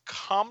just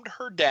calmed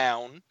her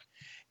down,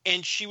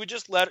 and she would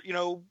just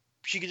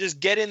she could just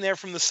get in there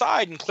from the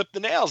side and clip the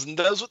nails. And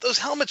that's what those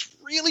helmets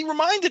really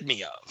reminded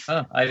me of.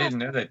 Oh, I didn't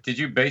know that. Did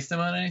you base them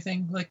on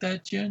anything like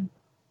that, June?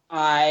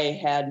 I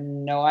had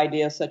no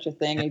idea such a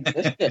thing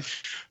existed.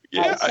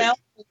 Yeah,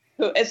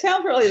 it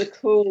sounds really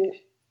cool.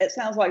 It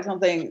sounds like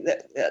something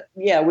that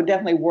would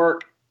definitely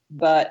work,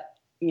 but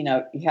you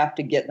have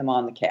to get them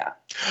on the cat.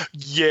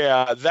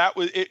 Yeah, that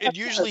was it.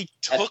 Usually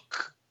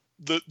took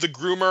the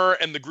groomer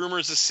and the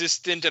groomer's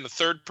assistant and a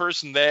third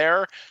person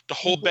there to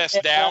hold Bess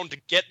down to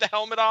get the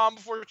helmet on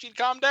before she'd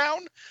calm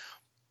down,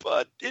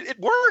 but it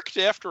worked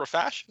after a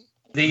fashion.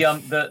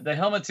 The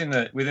helmets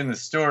within the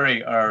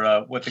story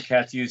are what the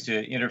cats use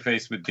to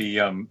interface with the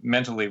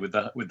mentally with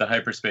the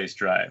hyperspace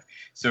drive.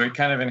 So it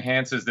kind of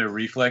enhances their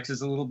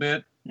reflexes a little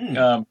bit,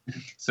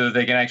 so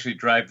they can actually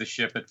drive the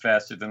ship at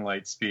faster than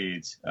light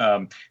speeds.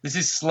 This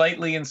is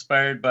slightly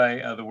inspired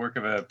by the work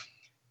of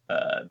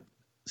a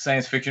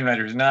science fiction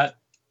writer who's not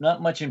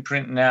much in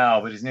print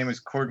now, but his name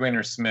was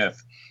Cordwainer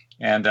Smith,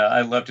 and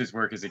I loved his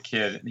work as a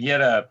kid. He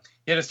had a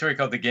story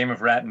called The Game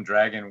of Rat and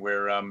Dragon,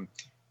 where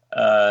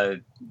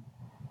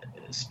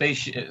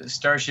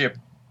starship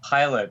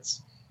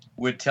pilots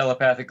would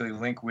telepathically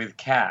link with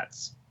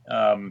cats,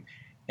 and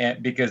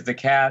because the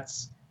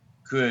cats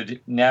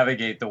could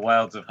navigate the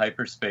wilds of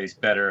hyperspace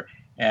better,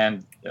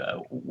 and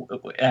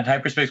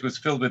hyperspace was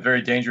filled with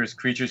very dangerous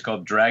creatures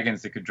called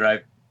dragons that could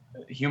drive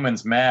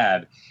humans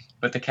mad,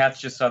 but the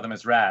cats just saw them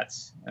as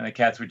rats, and the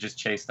cats would just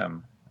chase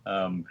them.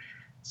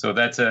 So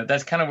that's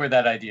kind of where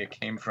that idea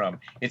came from.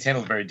 It's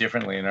handled very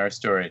differently in our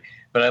story,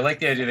 but I like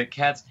the idea that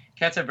cats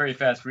have very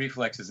fast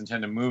reflexes and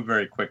tend to move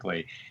very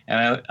quickly.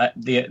 And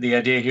the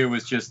idea here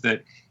was just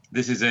that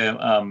this is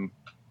a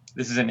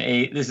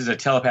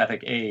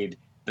telepathic aid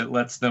that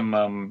lets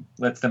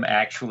them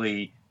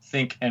actually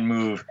think and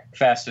move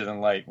faster than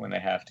light when they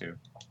have to.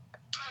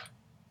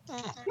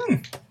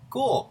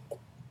 Cool.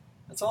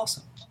 That's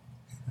awesome.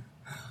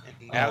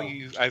 And now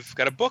I've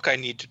got a book I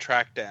need to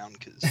track down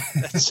because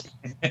that's.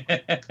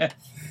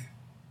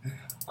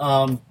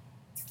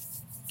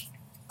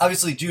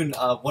 Obviously, June,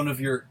 one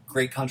of your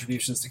great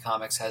contributions to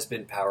comics has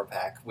been Power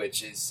Pack,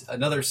 which is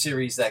another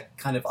series that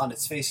kind of on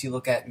its face you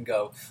look at and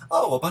go,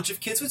 oh, a bunch of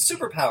kids with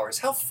superpowers,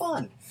 how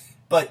fun.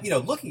 But,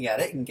 looking at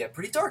it can get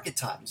pretty dark at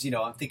times.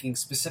 I'm thinking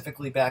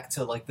specifically back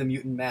to, like, the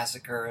Mutant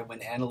Massacre and when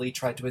Annalee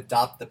tried to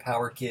adopt the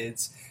Power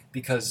Kids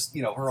because,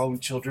 her own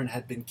children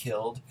had been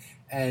killed.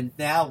 And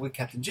now with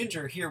Captain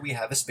Ginger, here we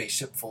have a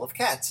spaceship full of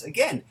cats.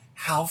 Again,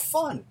 how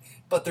fun!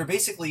 But they're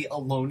basically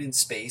alone in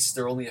space.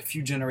 They're only a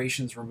few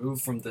generations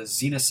removed from the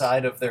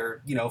xenocide of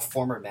their,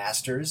 former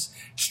masters,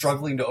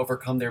 struggling to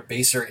overcome their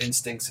baser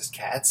instincts as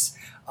cats.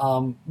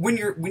 When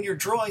you're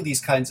drawing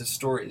these kinds of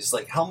stories,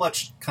 like how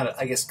much kind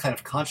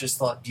of conscious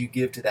thought do you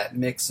give to that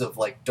mix of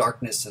like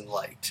darkness and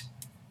light?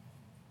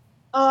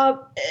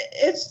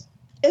 It's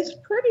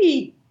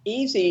pretty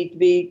easy to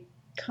be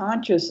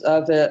conscious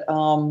of it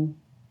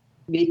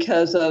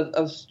because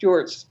of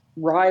Stuart's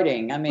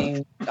writing. I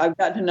mean, I've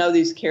gotten to know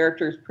these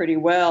characters pretty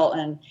well,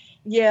 and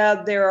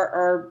yeah, there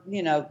are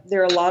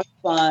a lot of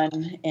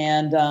fun,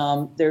 and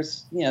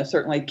there's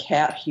certainly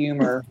cat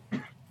humor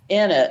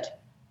in it,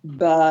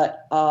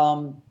 but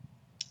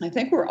I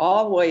think we're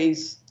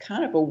always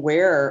kind of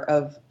aware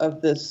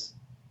of this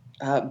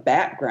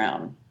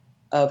background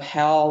of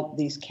how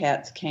these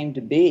cats came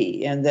to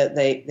be, and that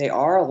they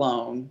are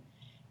alone,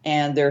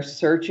 and they're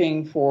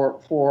searching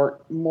for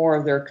more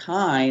of their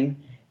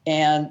kind,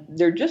 and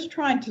they're just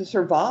trying to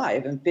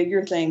survive and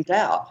figure things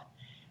out.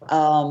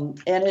 And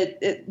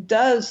it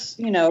does,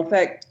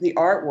 affect the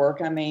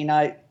artwork. I mean,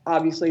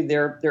 obviously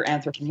they're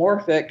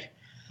anthropomorphic,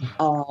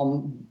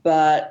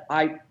 but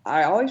I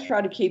always try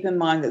to keep in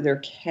mind that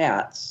they're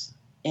cats,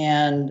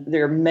 and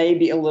they're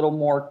maybe a little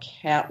more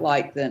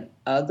cat-like than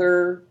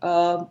other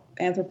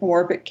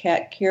anthropomorphic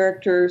cat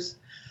characters.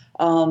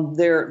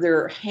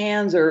 Their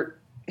hands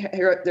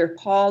their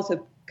paws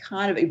have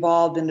kind of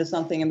evolved into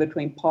something in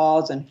between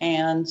paws and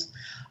hands.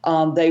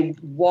 They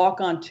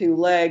walk on two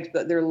legs,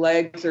 but their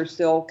legs are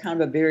still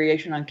kind of a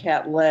variation on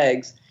cat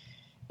legs.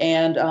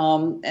 And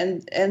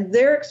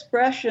their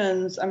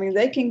expressions, I mean,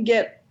 they can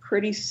get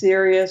pretty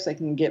serious. They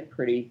can get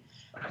pretty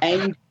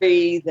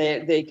angry.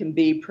 They can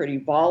be pretty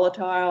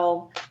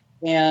volatile.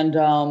 And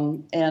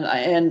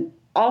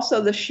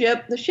also the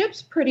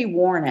ship's pretty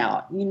worn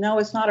out.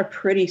 It's not a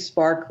pretty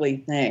sparkly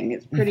thing.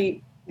 It's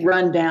pretty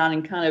run down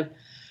and kind of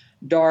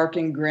dark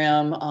and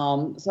grim.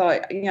 So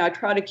I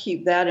try to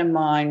keep that in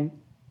mind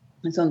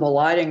in some of the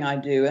lighting I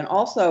do. And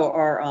also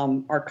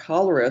our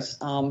colorist,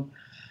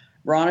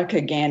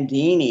 Veronica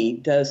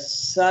Gandini, does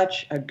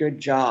such a good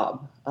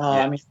job.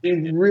 I mean, she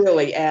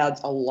really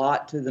adds a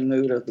lot to the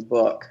mood of the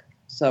book.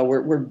 So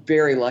we're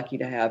very lucky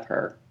to have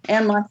her.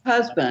 And my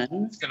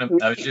husband.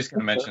 I was just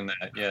going to mention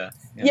that. Yeah.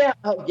 Yeah.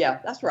 Oh, yeah.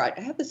 That's right.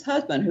 I have this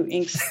husband who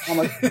inks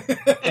almost.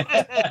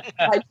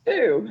 I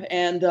do,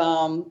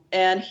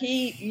 and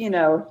he,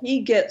 he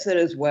gets it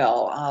as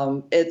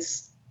well.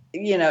 It's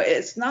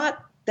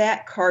not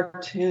that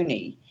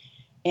cartoony,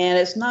 and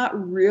it's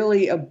not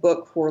really a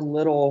book for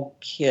little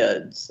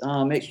kids.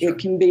 It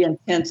can be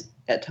intense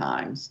at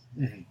times,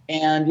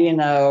 and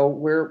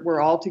we're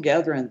all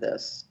together in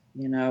this.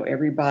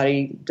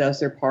 Everybody does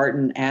their part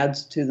and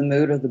adds to the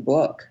mood of the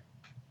book.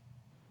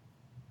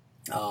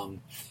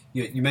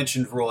 You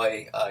mentioned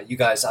Roy. You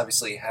guys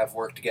obviously have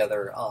worked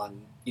together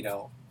on,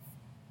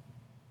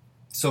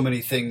 so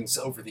many things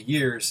over the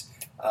years,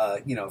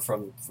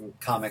 from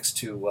comics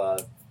to,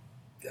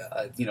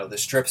 the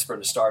strips for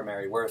the Star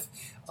Mary Worth.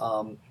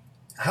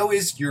 How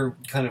is your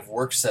kind of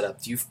work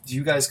setup? Do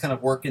you guys kind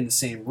of work in the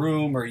same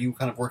room, or are you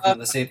kind of working on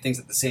the same things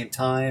at the same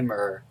time,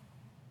 or?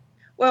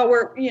 Well,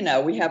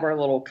 we have our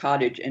little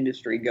cottage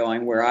industry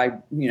going where I,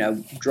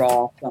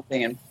 draw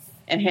something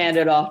and hand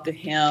it off to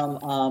him.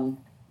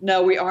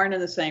 No, we aren't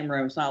in the same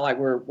room. It's not like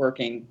we're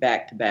working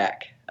back to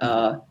back.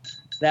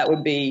 That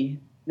would be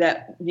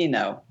that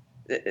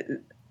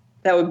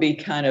would be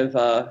kind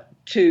of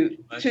too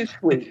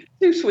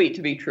sweet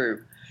to be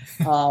true.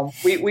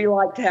 We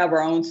like to have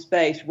our own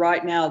space.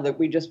 Right now that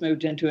we just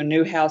moved into a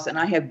new house, and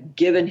I have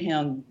given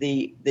him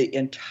the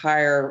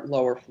entire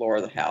lower floor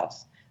of the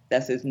house.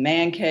 That's his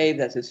man cave.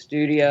 That's his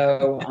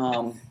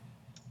studio.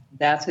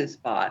 That's his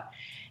spot.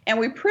 And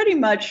we pretty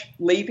much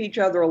leave each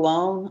other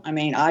alone. I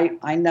mean,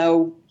 I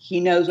know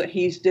he knows what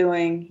he's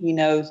doing. He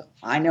knows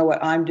I know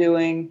what I'm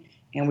doing.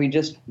 And we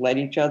just let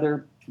each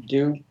other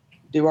do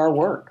our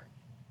work.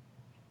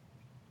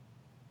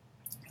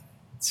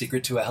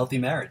 Secret to a healthy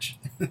marriage.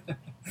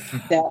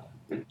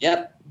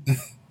 Yep.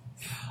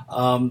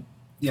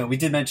 we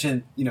did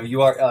mention,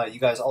 you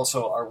guys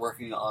also are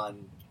working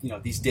on,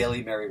 these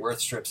daily Mary Worth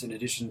strips in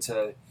addition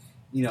to,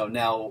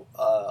 now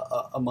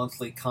a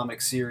monthly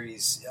comic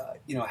series.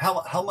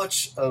 How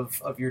much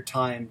of your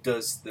time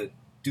do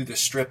the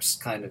strips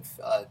kind of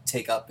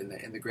take up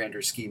in the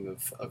grander scheme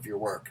of your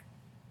work?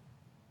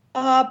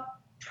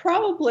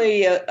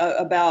 Probably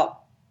about.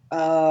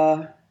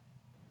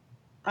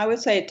 I would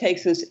say it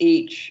takes us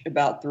each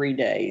about 3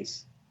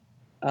 days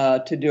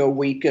to do a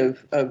week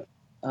of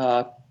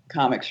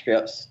comic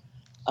strips.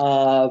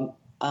 Roy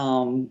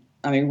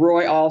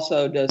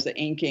also does the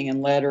inking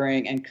and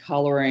lettering and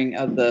coloring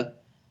of the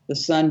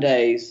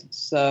Sundays.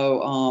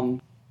 So,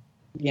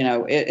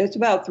 it's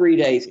about 3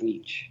 days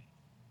each.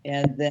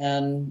 And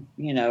then,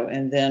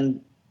 the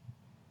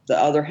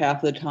other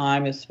half of the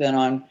time is spent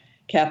on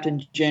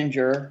Captain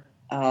Ginger.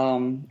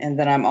 And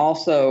then I'm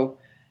also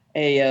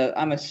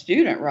I'm a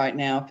student right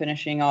now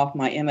finishing off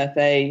my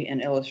MFA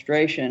in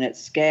illustration at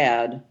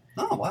SCAD.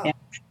 Oh, wow. And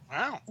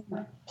Wow.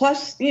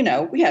 plus, we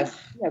have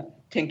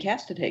 10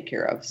 cats to take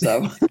care of,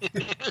 so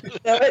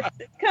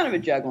it's kind of a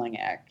juggling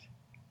act.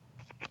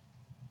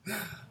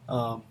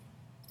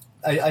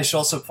 I should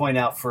also point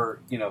out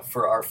for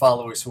our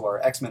followers who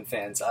are X-Men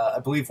fans, I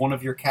believe one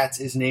of your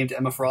cats is named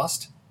Emma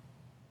Frost.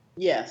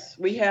 Yes,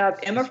 we have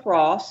Emma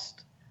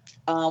Frost.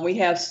 We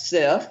have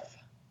Sif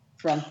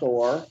from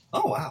Thor.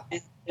 Oh, wow.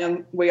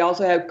 And we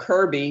also have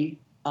Kirby,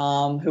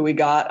 who we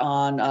got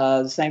on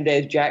the same day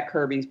as Jack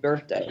Kirby's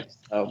birthday.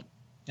 So,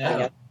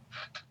 Yeah.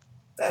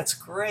 That's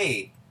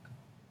great.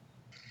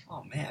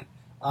 Oh, man.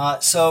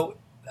 So,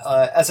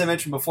 as I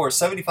mentioned before,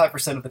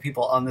 75% of the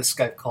people on this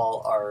Skype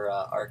call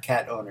are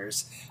cat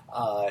owners.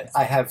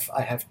 I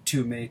have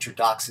 2 miniature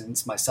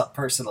dachshunds myself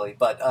personally,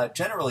 but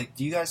generally,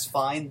 do you guys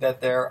find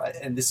that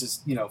and this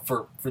is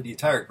for the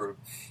entire group,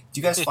 do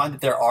you guys find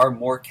that there are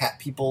more cat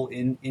people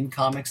in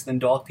comics than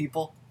dog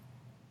people?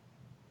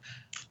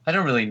 I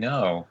don't really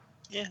know.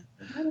 Yeah.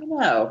 I don't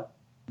know.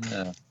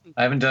 No.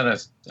 I haven't done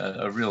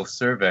a real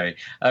survey.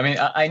 I mean,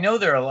 I know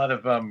there are a lot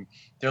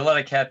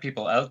of cat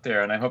people out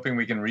there, and I'm hoping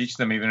we can reach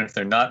them even if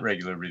they're not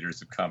regular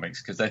readers of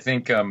comics. Because I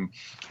think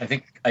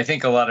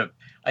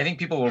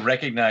people will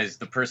recognize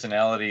the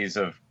personalities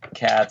of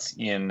cats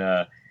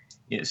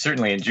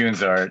certainly in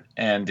June's art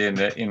and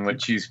in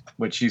what she's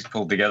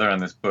pulled together on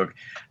this book.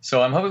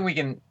 So I'm hoping we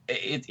can.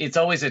 It's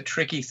always a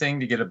tricky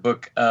thing to get a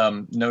book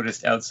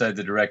noticed outside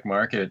the direct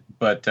market,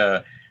 but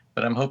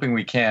I'm hoping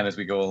we can as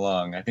we go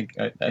along. I think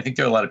there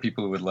are a lot of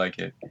people who would like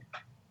it.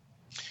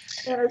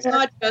 And it's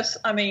not just.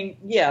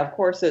 Of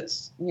course,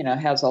 it's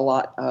has a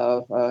lot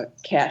of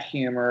cat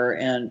humor,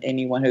 and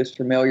anyone who's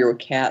familiar with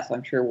cats,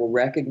 I'm sure, will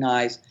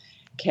recognize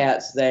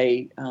cats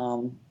they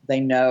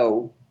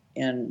know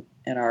in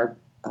our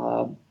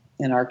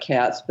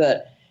cats.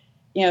 But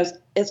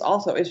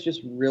it's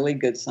just really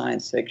good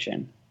science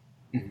fiction.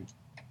 Mm-hmm.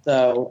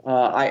 So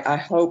I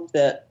hope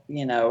that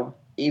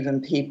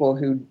even people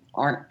who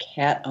aren't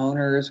cat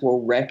owners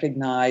will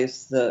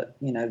recognize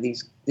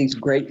these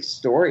great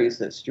stories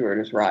that Stuart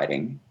is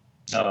writing.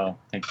 Oh,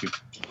 thank you.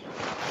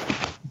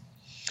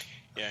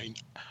 Yeah,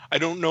 I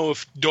don't know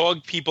if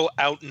dog people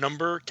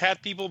outnumber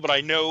cat people, but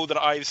I know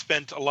that I've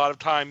spent a lot of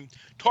time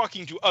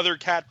talking to other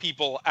cat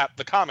people at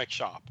the comic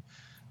shop.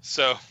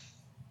 So,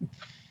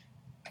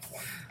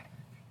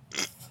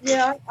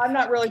 yeah, I'm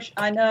not really.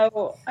 I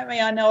know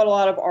a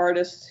lot of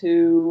artists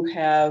who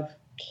have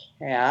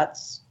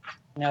cats.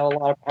 I know a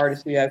lot of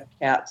artists who have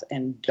cats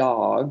and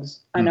dogs.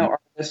 Mm-hmm. I know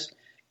artists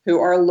who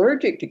are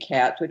allergic to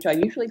cats, which I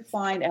usually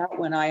find out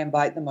when I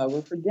invite them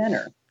over for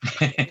dinner.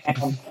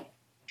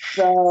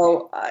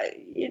 So,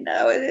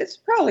 it's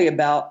probably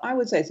I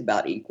would say it's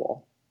about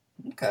equal.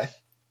 Okay.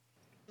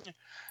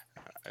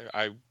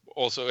 I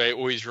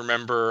always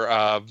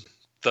remember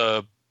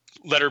the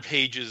letter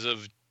pages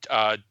of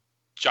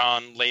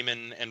John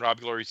Layman and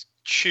Rob Glory's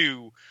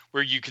Chew,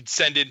 where you could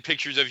send in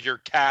pictures of your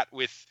cat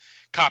with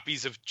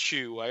copies of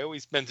Chew. I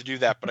always meant to do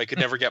that, but I could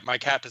never get my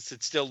cat to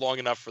sit still long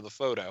enough for the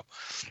photo.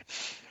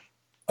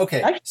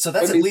 Okay, so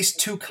that's at least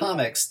 2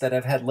 comics that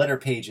have had letter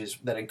pages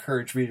that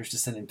encourage readers to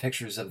send in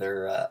pictures of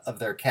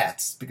their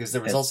cats, because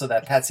there was also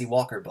that Patsy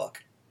Walker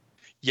book.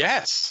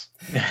 Yes.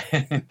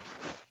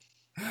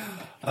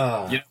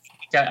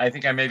 I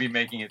think I may be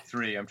making it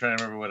 3. I'm trying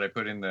to remember what I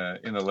put in the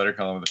letter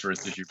column of the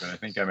first issue, but I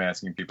think I'm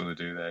asking people to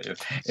do that.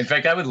 In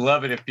fact, I would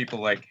love it if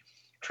people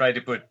tried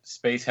to put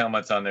space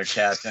helmets on their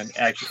cats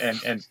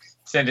and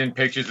send in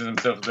pictures of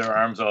themselves with their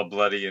arms all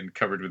bloody and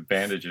covered with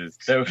bandages.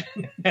 So,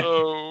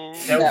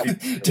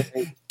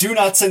 do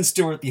not send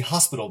Stuart the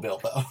hospital bill,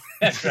 though.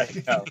 That's right.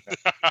 No.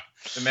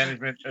 The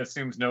management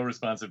assumes no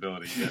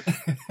responsibility. Yes.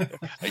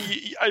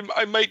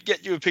 I might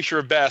get you a picture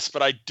of Bess,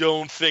 but I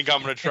don't think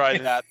I'm going to try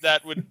that.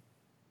 That would.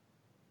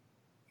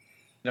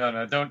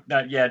 No, don't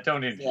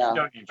injure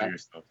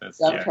yourself.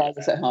 Don't try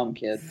this at home,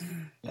 kids.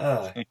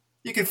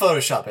 You can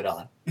Photoshop it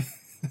on.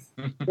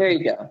 There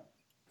you go.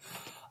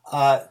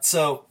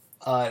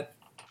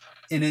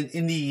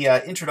 In the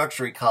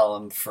introductory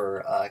column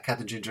for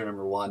Captain Ginger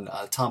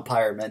 #1, Tom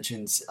Pyre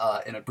mentions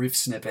in a brief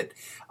snippet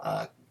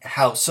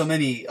how so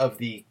many of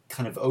the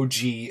kind of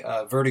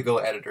OG Vertigo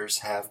editors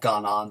have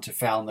gone on to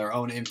found their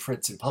own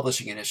imprints and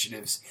publishing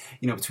initiatives,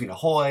 between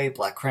Ahoy,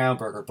 Black Crown,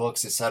 Burger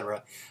Books,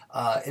 etc.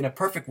 In a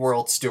perfect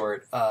world,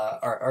 Stuart,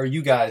 are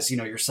you guys,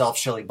 yourself,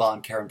 Shelley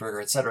Bond, Karen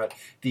Berger, etc.,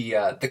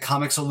 the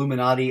comics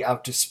Illuminati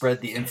out to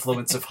spread the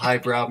influence of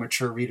highbrow,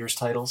 mature readers'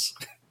 titles?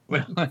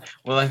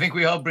 Well, I think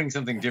we all bring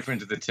something different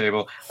to the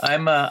table.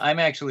 I'm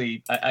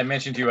actually, I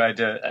mentioned to you I'd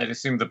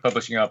assumed the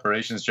publishing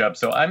operations job,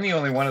 so I'm the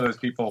only one of those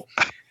people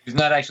who's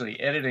not actually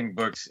editing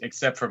books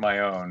except for my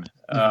own.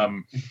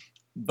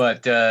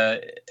 But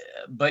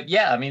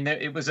yeah, I mean,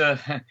 it was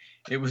a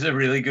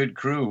really good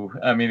crew.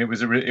 I mean, it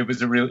was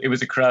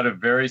a crowd of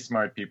very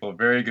smart people,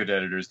 very good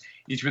editors,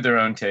 each with their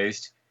own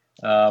taste.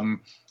 And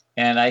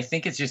I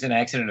think it's just an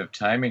accident of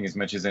timing as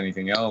much as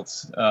anything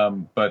else.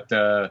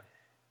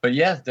 But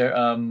yeah, there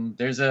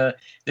is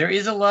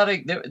a lot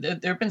of there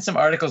have been some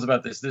articles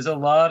about this. There's a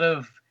lot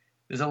of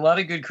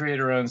good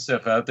creator-owned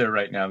stuff out there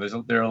right now.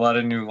 There are a lot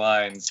of new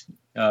lines,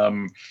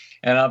 and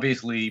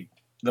obviously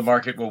the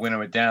market will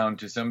winnow it down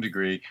to some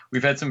degree.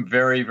 We've had some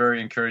very,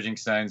 very encouraging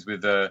signs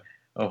with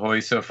Ahoy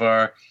so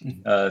far.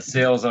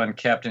 Sales on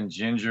Captain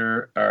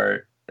Ginger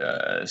are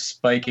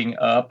spiking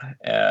up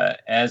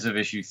as of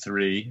issue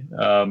 3,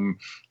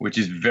 which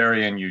is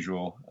very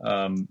unusual,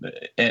 and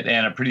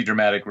a pretty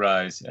dramatic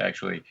rise,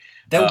 actually.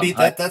 That would be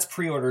that's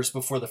pre-orders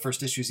before the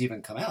first issues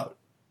even come out.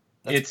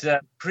 It's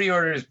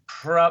pre-orders.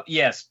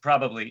 Yes,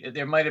 probably.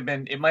 It might have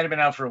been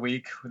out for a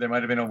week. There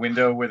might have been a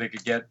window where they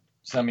could get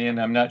some in.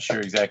 I'm not sure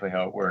exactly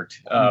how it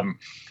worked.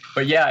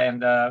 But yeah,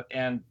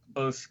 and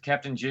both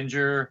Captain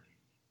Ginger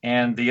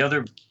and the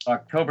other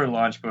October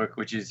launch book,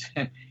 which is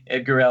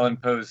Edgar Allan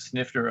Poe's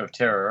Snifter of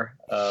Terror,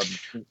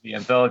 the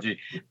anthology,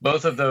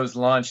 both of those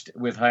launched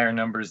with higher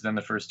numbers than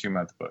the first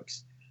 2-month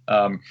books.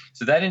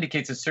 So that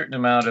indicates a certain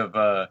amount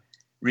of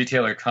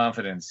retailer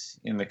confidence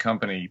in the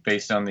company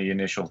based on the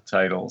initial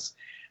titles.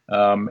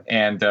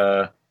 And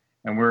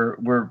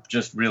we're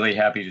just really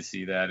happy to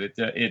see that.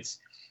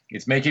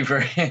 It's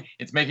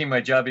making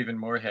my job even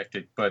more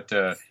hectic, but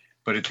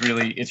it's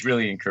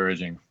really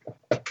encouraging.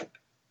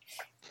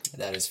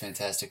 That is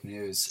fantastic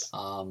news.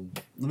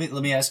 Let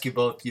me ask you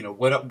both.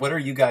 What are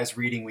you guys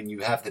reading when you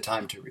have the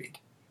time to read?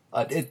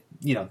 It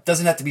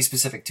doesn't have to be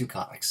specific to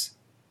comics.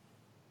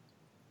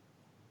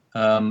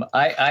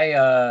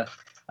 I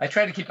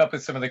try to keep up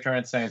with some of the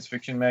current science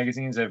fiction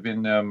magazines. I've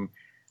been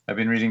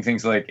reading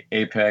things like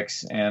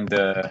Apex and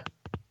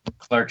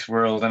Clark's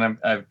World, and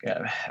I've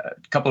got a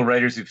couple of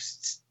writers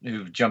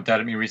who've jumped out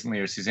at me recently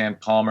are Suzanne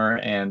Palmer,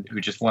 and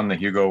who just won the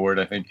Hugo Award,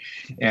 I think,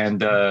 and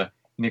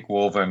Nick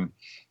Wolven.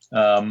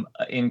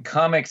 In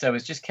comics, I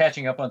was just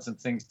catching up on some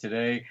things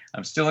today.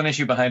 I'm still an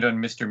issue behind on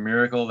Mr.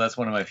 Miracle. That's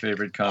one of my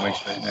favorite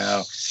comics right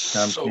now.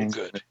 So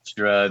good.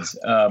 Sherrod's.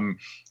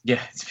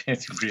 Yeah,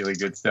 it's really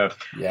good stuff.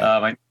 Yeah.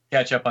 I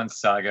catch up on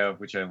Saga,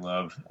 which I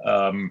love.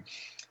 What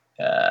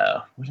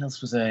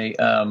else was I?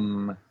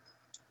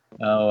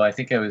 I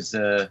think I was.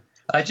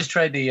 I just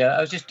tried the.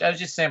 I was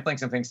just sampling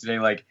some things today,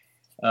 like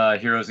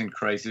Heroes in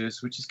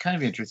Crisis, which is kind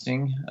of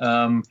interesting.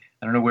 I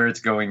don't know where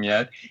it's going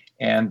yet,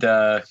 and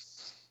the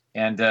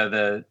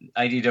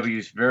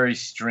IDW's very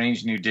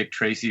strange new Dick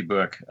Tracy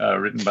book,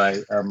 written by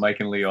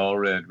Mike and Lee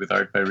Allred, with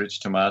art by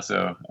Rich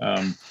Tomaso,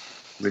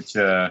 which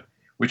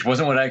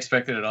wasn't what I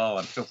expected at all.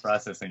 I'm still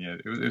processing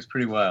it. It was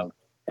pretty wild.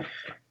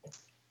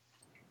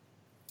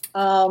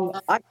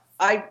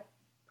 I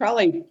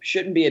probably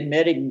shouldn't be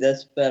admitting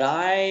this, but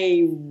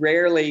I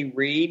rarely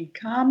read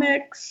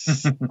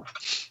comics.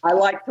 I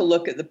like to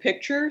look at the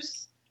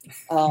pictures.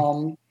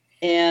 I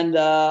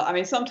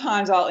mean,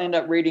 sometimes I'll end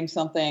up reading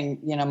something,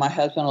 my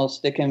husband will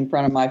stick in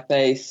front of my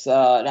face.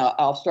 Now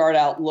I'll start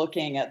out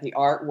looking at the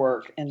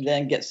artwork and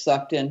then get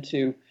sucked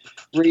into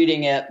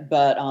reading it.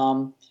 But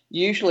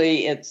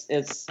usually it's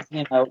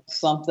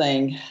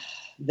something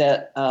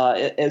that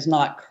is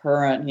not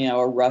current,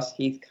 a Russ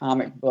Heath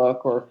comic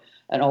book or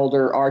an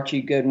older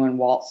Archie Goodwin,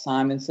 Walt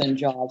Simonson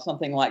job,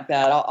 something like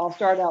that. I'll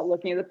start out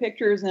looking at the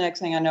pictures, and the next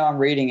thing I know, I'm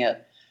reading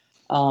it.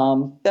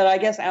 But I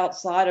guess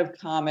outside of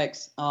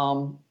comics,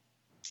 I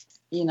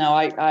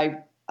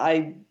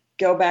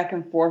go back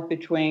and forth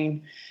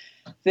between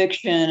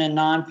fiction and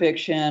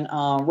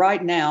nonfiction.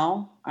 Right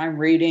now, I'm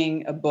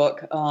reading a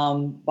book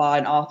by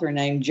an author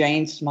named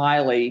Jane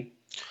Smiley,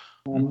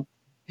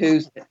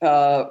 who's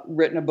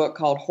written a book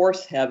called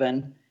Horse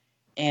Heaven.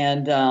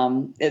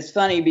 And it's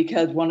funny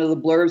because one of the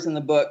blurbs in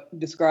the book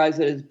describes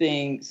it as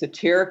being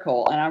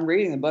satirical. And I'm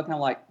reading the book and I'm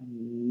like,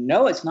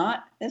 no, it's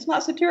not. It's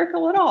not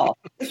satirical at all.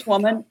 This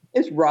woman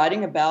is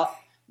writing about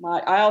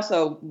I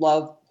also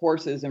love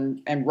horses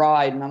and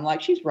ride. And I'm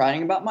like, she's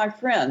writing about my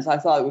friends. I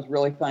thought it was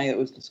really funny that it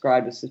was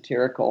described as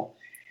satirical.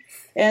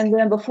 And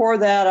then before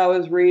that, I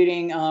was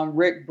reading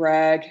Rick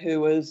Bragg, who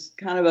was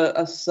kind of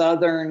a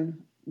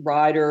Southern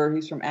writer.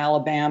 He's from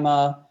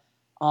Alabama.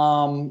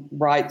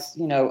 Writes,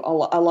 a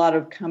lot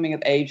of coming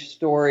of age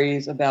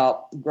stories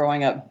about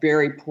growing up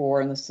very poor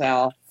in the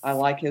South. I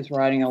like his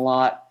writing a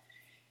lot.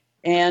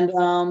 And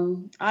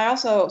I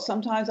also,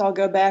 sometimes I'll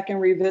go back and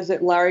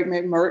revisit Larry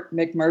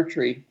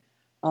McMurtry.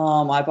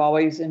 I've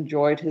always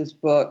enjoyed his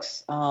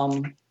books.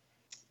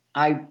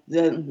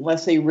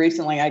 Let's see,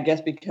 recently, I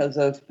guess because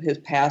of his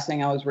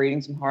passing, I was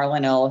reading some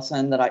Harlan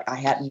Ellison that I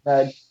hadn't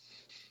read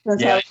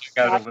since Yeah, I I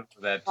got a little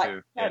of that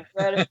too. had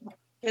read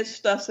his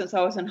stuff since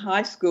I was in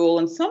high school,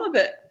 and some of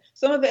it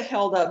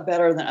held up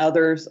better than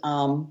others.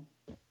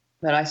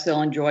 But I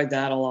still enjoyed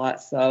that a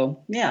lot.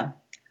 So yeah.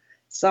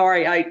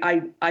 Sorry,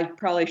 I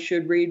probably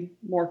should read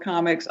more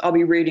comics. I'll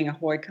be reading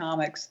Ahoy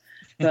Comics,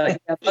 but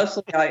yeah,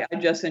 mostly I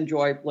just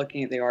enjoy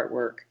looking at the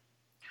artwork.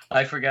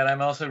 I forgot.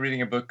 I'm also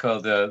reading a book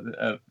called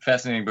a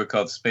fascinating book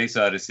called Space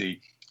Odyssey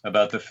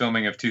about the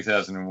filming of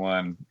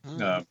 2001,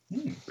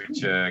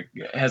 which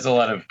has a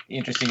lot of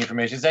interesting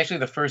information. It's actually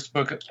the first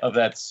book of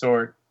that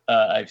sort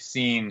I've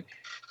seen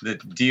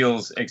that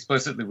deals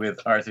explicitly with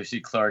Arthur C.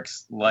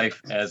 Clarke's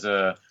life as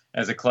a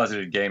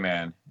closeted gay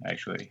man,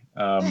 actually,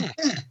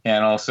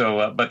 and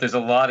also, but there's a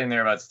lot in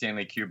there about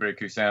Stanley Kubrick,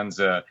 who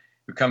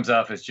comes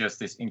off as just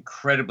this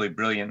incredibly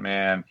brilliant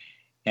man,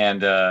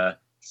 and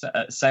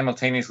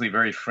simultaneously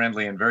very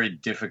friendly and very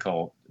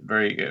difficult,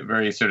 very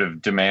very sort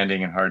of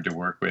demanding and hard to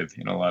work with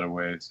in a lot of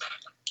ways.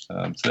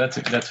 So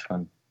that's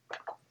fun.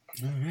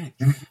 All right.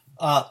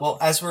 Well,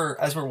 as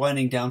we're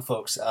winding down,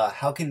 folks,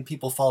 how can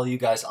people follow you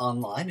guys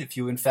online if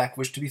you in fact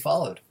wish to be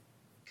followed?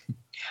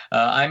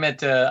 I'm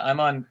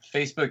on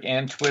Facebook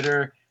and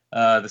Twitter.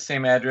 The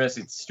same address.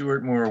 It's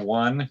Stuart Moore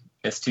 1,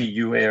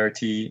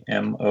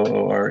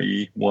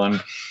 StuartMoore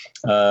 1.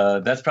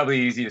 That's probably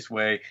the easiest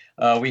way.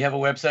 We have a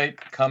website,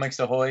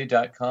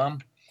 comicsahoy.com,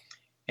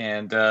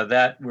 and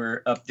that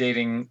we're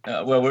updating.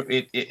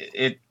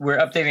 We're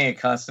updating it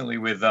constantly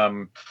with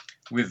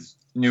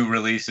new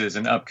releases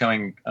and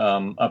upcoming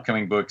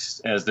books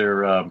as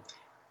they're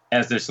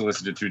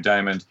solicited through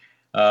Diamond,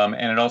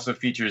 and it also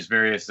features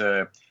various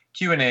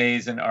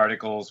Q&As and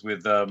articles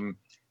with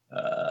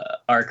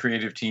our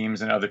creative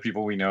teams and other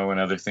people we know and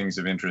other things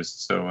of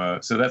interest. So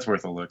that's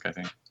worth a look, I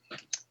think.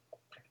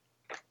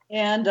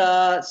 And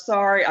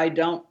sorry, I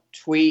don't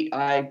tweet.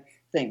 I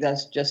think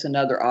that's just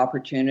another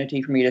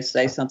opportunity for me to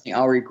say something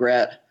I'll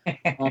regret.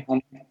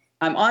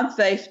 I'm on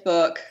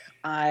Facebook.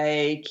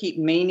 I keep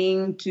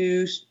meaning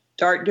to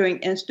start doing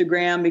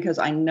Instagram because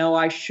I know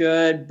I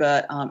should,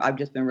 but I've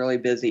just been really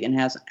busy and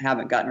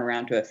haven't gotten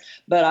around to it.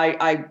 But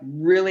I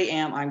really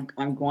am.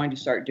 I'm going to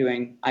start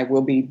doing. I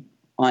will be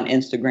on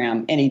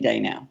Instagram any day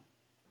now.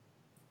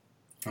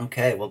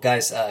 Okay, well,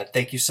 guys,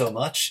 thank you so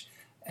much,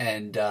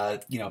 and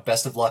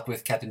best of luck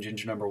with Captain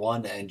Ginger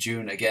 #1. And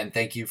June, again,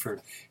 thank you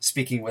for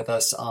speaking with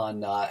us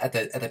on at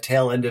the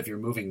tail end of your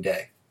moving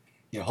day.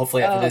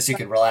 Hopefully after this you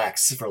can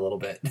relax for a little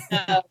bit.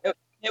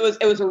 It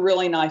was a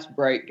really nice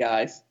break,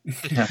 guys.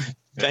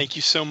 Thank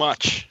you so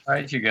much. All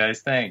right, you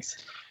guys. Thanks.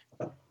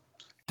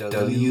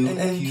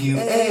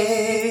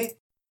 WMQA.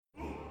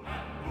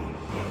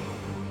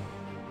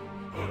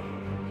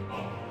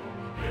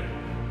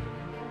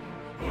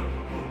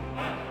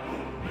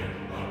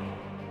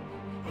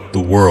 The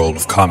world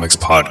of comics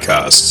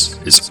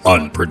podcasts is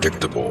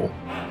unpredictable.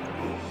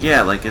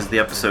 Yeah, like is the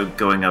episode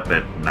going up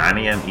at 9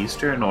 a.m.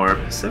 Eastern or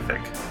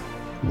Pacific?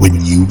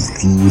 When you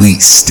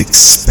least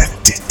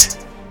expect it.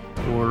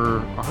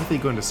 Or are they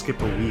going to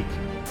skip a week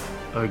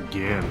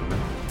again?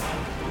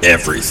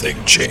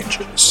 Everything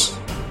changes.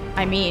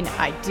 I mean,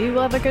 I do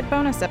love a good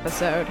bonus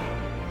episode.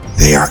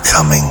 They are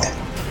coming.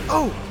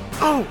 Oh!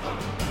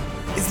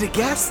 Is it a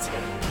guest?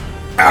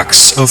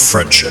 Acts of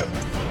Friendship.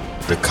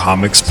 The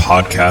comics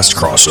podcast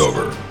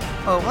crossover.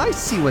 Oh, I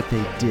see what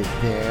they did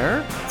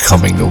there.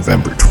 Coming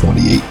November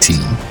 2018.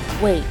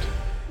 Wait,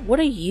 what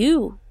are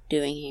you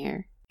doing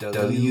here?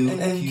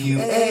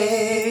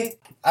 WMQA.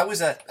 I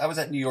was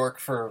at New York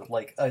for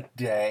like a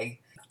day.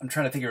 I'm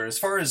trying to figure it. As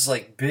far as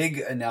like big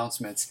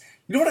announcements,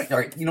 you know what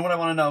I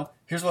want to know?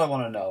 Here's what I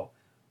want to know.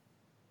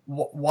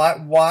 Why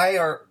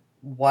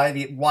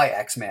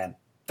X-Man?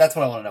 That's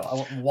what I want to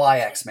know. Why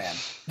X-Man?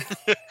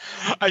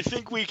 I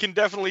think we can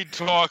definitely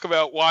talk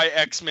about why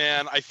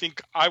X-Man. I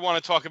think I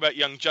want to talk about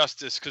Young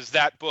Justice because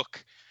that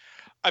book,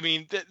 I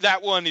mean,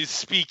 that one is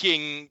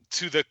speaking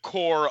to the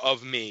core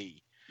of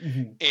me.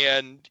 Mm-hmm.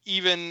 And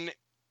even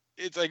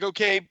it's like,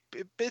 okay,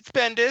 it's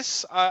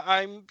Bendis.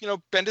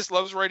 Bendis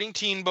loves writing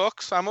teen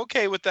books. I'm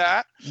okay with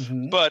that.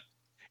 Mm-hmm. But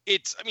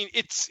it's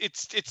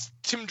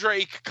Tim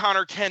Drake,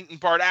 Connor Kent, and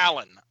Bart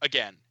Allen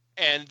again.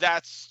 And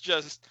that's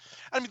just,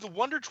 the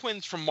Wonder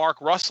Twins from Mark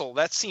Russell,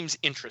 that seems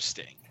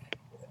interesting.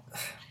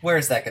 Where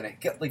is that going to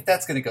go? Like,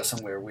 that's going to go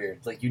somewhere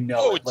weird. Like,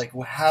 like,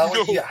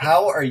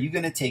 how are you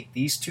going to take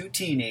these two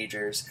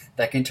teenagers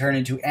that can turn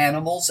into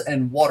animals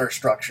and water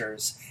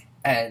structures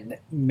and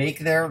make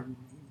their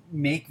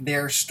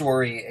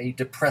story a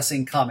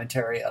depressing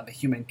commentary on the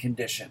human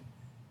condition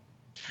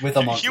with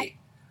a monkey?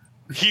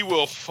 He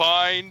will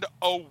find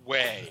a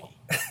way.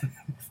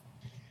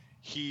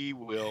 He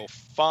will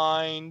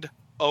find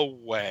a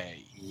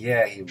way.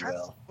 Yeah, he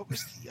will. What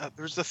was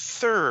there's the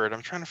third.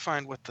 I'm trying to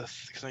find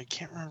because I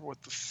can't remember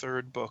what the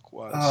third book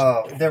was.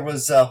 Oh, there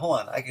was. Hold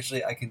on. I've got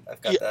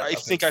that. I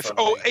think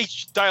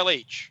Dial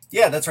H.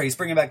 Yeah, that's right. He's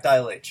bringing back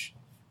Dial H.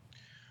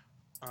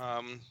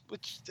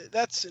 Which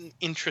that's an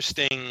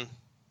interesting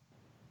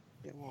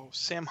Well,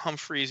 Sam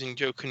Humphries and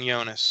Joe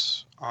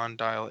Quinones on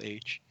Dial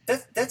H.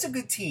 That's a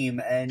good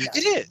team, and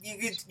It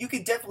is. You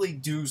could definitely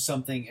do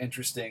something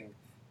interesting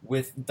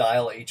with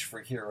Dial H for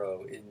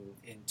Hero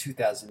in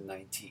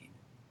 2019.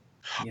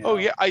 You know? Oh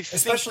yeah,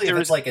 especially if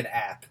it's like an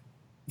app.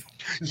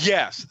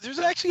 Yes, there's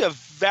actually a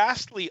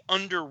vastly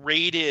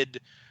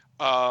underrated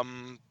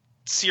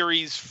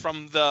series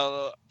from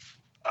the.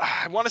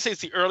 I want to say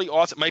it's the early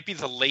aughts. It might be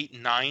the late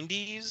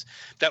 90s.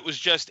 That was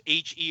just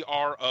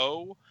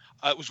HERO.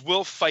 It was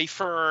Will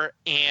Pfeiffer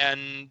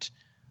and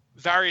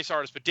various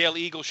artists, but Dale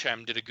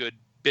Eaglesham did a good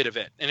bit of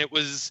it. And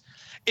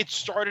it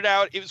started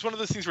out, it was one of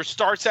those things where it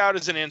starts out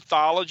as an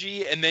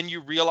anthology, and then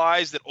you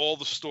realize that all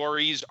the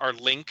stories are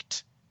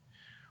linked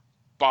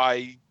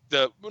by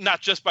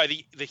not just by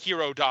the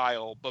hero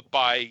dial, but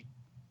by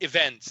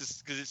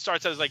events, because it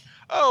starts out as like,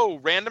 oh,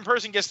 random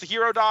person gets the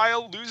hero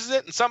dial, loses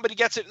it, and somebody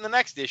gets it in the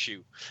next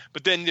issue.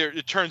 But then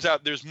it turns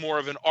out there's more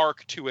of an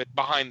arc to it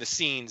behind the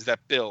scenes that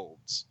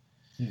builds.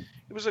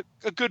 It was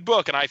a good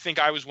book, and I think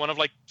I was one of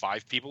like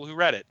 5 people who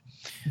read it.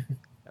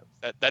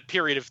 that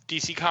period of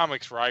DC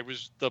Comics where I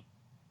was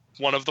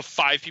one of the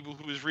 5 people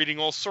who was reading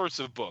all sorts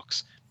of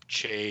books.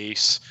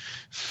 Chase,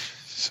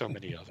 so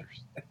many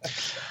others.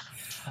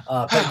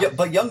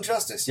 But Young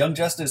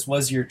Justice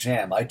was your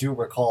jam. I do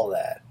recall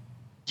that.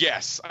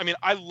 Yes, I mean,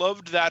 I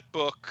loved that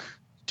book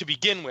to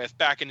begin with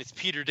back in its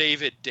Peter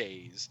David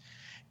days.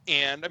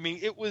 And I mean,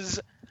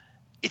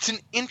 it's an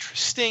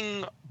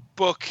interesting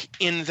book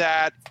in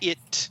that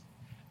it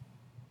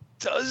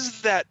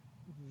does that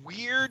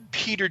weird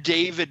Peter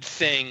David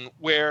thing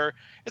where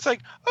it's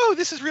like, oh,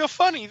 this is real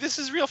funny. This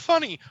is real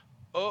funny.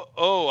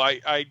 Oh,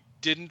 I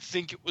didn't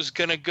think it was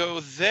going to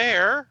go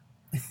there.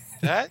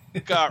 That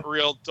got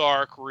real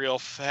dark real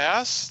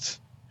fast.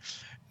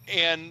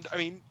 And I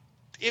mean,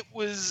 it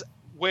was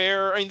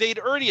where, I mean, they'd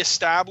already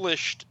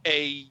established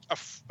a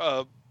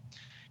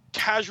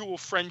casual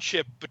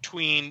friendship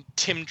between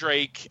Tim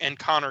Drake and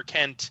Connor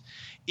Kent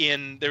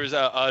there was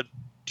a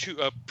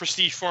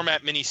prestige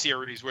format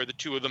miniseries where the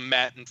two of them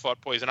met and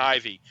fought Poison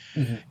Ivy.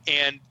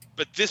 Mm-hmm.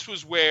 But this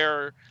was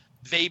where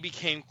they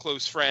became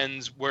close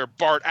friends, where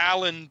Bart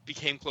Allen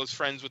became close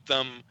friends with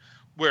them,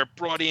 where it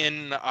brought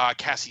in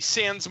Cassie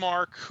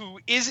Sandsmark, who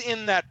is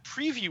in that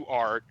preview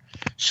art.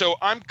 So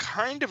I'm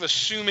kind of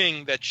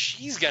assuming that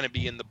she's going to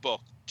be in the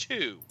book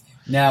too.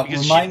 Now,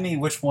 remind me,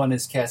 which one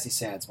is Cassie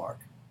Sandsmark?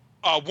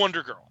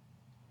 Wonder Girl.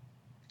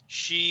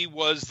 She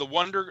was the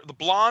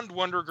blonde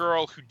Wonder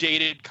Girl who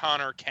dated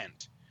Connor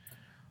Kent.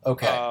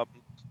 Okay.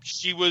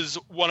 She was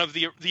one of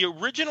the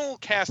original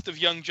cast of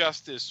Young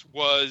Justice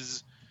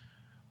was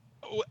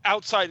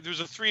outside. There was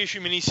a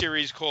 3-issue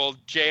miniseries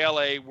called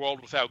JLA World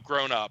Without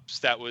Grown-Ups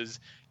that was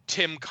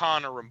Tim,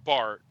 Connor, and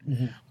Bart.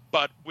 Mm-hmm.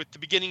 But with the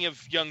beginning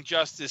of Young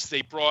Justice,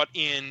 they brought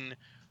in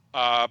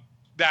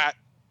that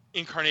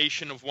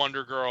incarnation of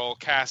Wonder Girl,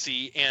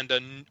 Cassie, and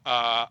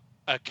a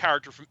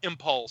character from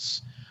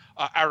Impulse,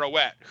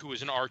 Arrowette, who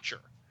was an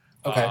archer.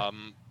 Okay.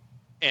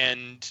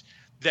 And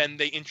then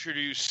they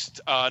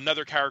introduced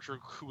another character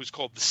who was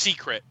called The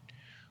Secret,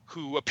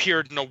 who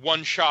appeared in a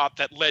one-shot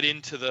that led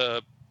into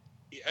the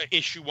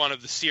issue 1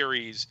 of the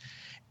series.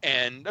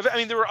 And I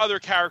mean, there were other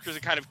characters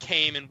that kind of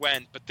came and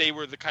went, but they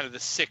were the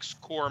 6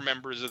 core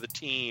members of the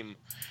team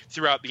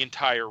throughout the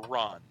entire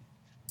run.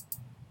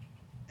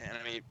 And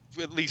I mean,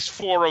 at least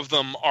 4 of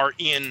them are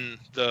in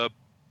the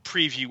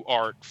preview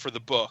art for the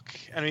book.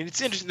 I mean,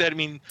 it's interesting that, I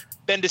mean,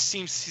 Bendis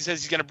he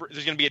says there's going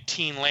to be a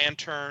Teen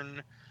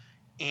Lantern,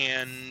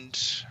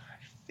 and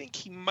I think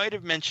he might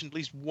have mentioned at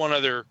least one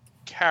other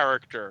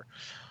character.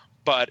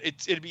 But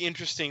it'd be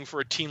interesting for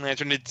a Teen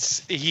Lantern.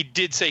 He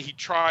did say he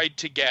tried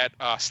to get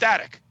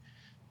Static,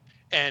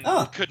 and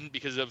couldn't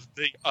because of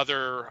the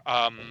other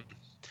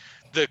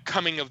the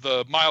coming of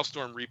the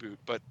Milestone reboot.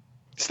 But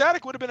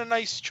Static would have been a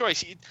nice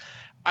choice.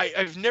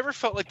 I've never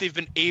felt like they've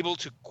been able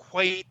to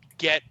quite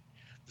get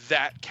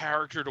that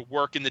character to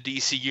work in the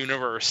DC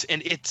universe,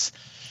 and it's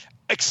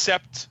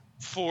except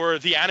for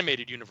the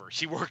animated universe.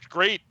 He worked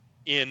great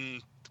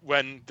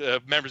when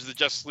the members of the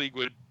Justice League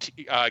would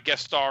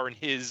guest star in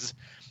his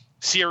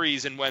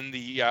series, and when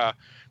the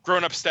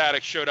grown-up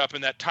Static showed up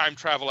in that time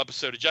travel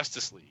episode of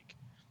Justice League.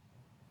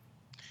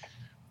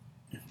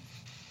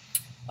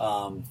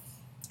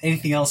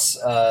 Anything else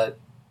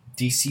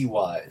DC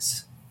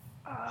wise?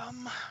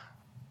 I'm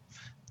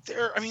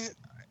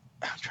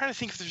trying to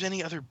think if there's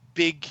any other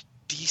big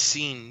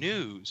DC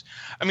news.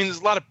 I mean,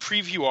 there's a lot of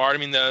preview art. I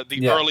mean,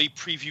 the early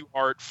preview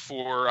art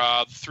for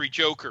the 3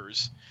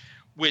 Jokers,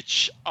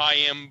 which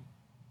I am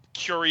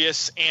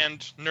curious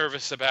and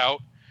nervous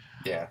about.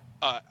 Yeah.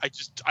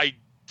 I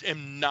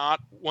am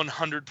not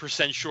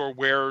 100% sure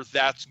where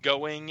that's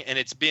going, and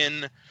it's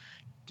been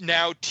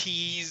now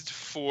teased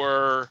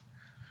for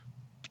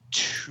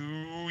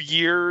 2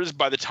 years.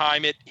 By the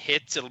time it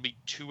hits, it'll be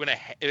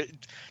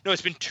 2.5. No,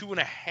 it's been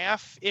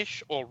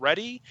 2.5-ish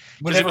already.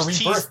 Whenever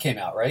Rebirth came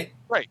out, right?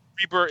 Right,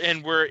 Rebirth,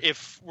 and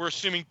if we're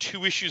assuming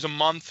 2 issues a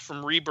month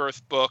from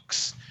Rebirth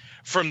books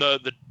from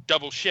the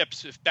double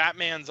ships. If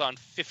Batman's on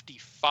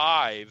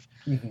 55,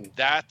 mm-hmm.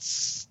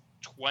 that's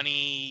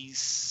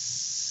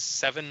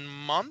 27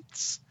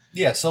 months.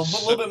 Yeah, so a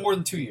little bit more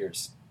than 2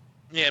 years.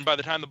 Yeah, and by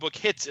the time the book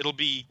hits, it'll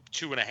be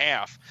 2.5.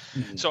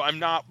 Mm-hmm. So I'm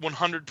not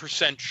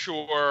 100%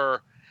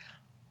 sure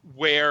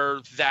where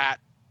that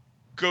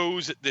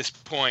goes at this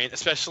point,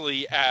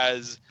 especially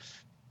as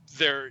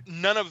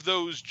none of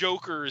those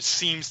Jokers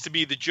seems to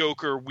be the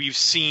Joker we've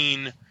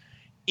seen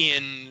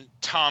in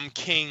Tom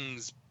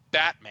King's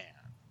Batman.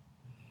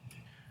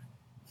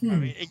 I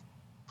mean,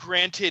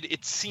 granted,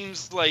 it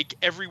seems like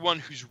everyone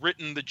who's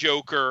written the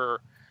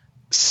Joker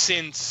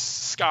since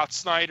Scott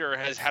Snyder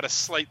has had a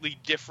slightly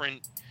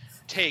different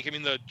take. I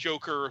mean, the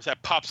Joker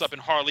that pops up in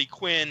Harley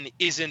Quinn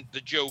isn't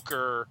the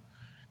Joker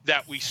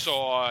that we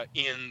saw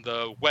in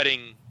the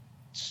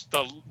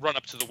run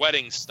up to the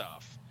wedding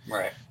stuff.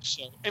 Right.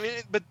 So, I mean,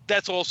 but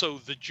that's also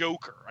the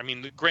Joker. I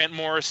mean, Grant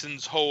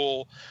Morrison's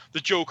the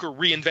Joker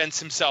reinvents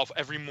himself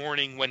every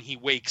morning when he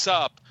wakes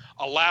up,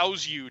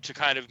 allows you to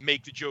kind of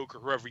make the Joker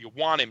whoever you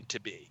want him to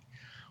be.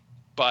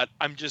 But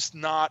I'm just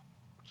not,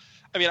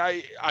 I mean,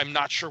 I'm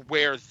not sure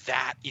where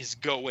that is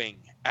going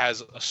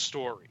as a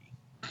story.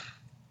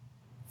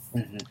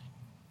 Mm-hmm.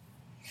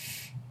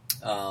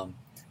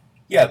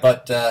 Yeah,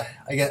 but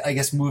I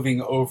guess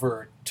moving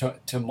over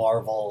to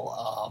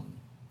Marvel,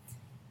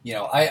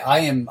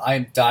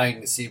 I'm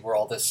dying to see where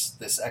all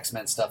this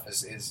X-Men stuff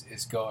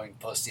is going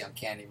post the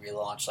Uncanny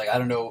relaunch. Like, I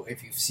don't know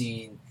if you've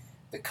seen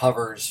the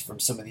covers from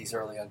some of these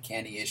early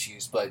Uncanny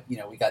issues, but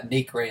we got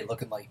Nate Gray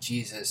looking like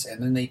Jesus,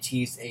 and then they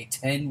teased a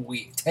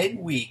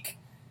 10-week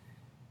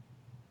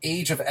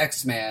Age of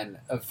X-Men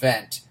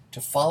event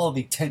to follow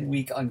the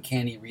 10-week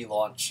Uncanny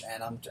relaunch,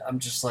 and I'm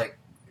just like,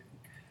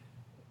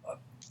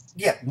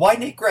 yeah, why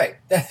Nate Gray?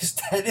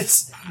 That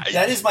is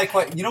my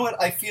question. You know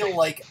what? I feel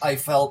like I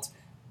felt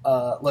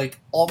like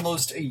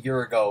almost a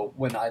year ago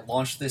when I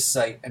launched this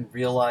site and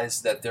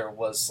realized that there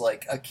was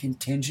like a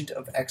contingent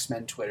of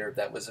X-Men Twitter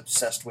that was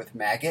obsessed with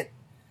Maggot.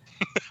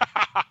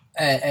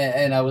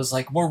 and I was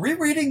like, we're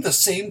rereading the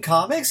same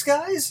comics,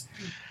 guys?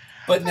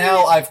 But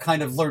now I've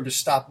kind of learned to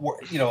stop,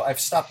 I've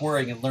stopped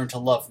worrying and learned to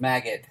love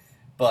Maggot.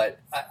 But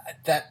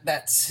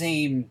that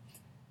same...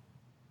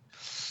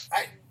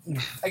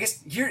 I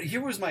guess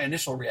here was my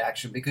initial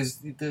reaction, because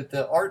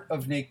the art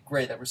of Nate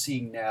Gray that we're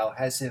seeing now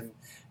has him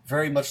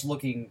very much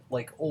looking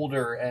like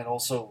older and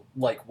also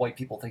like white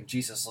people think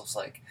Jesus looks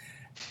like.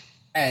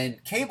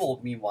 And Cable,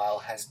 meanwhile,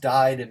 has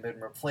died and been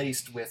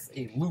replaced with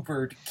a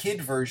loopered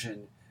kid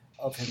version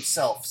of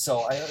himself.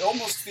 So it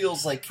almost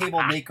feels like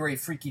Cable Nate Gray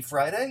Freaky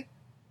Friday.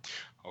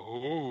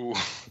 Oh,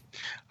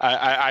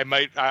 I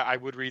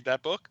would read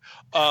that book.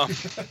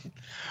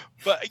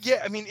 But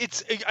yeah, I mean,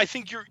 I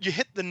think you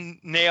hit the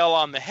nail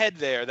on the head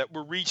there, that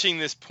we're reaching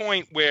this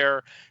point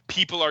where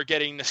people are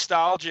getting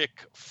nostalgic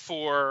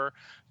for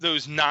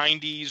those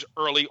 90s,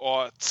 early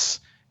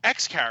aughts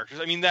X characters.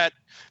 I mean, that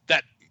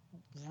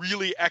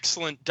really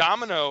excellent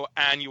Domino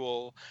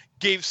annual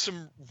gave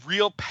some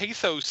real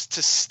pathos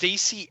to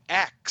Stacy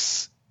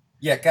X.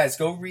 Yeah, guys,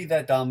 go read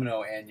that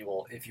Domino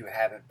annual if you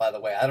haven't, by the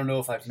way. I don't know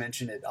if I've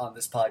mentioned it on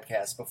this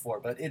podcast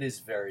before, but it is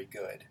very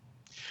good.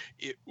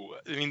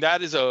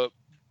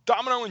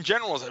 Domino in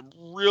general is a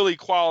really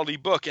quality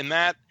book, and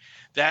that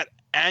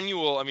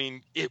annual, I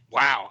mean,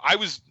 I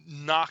was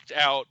knocked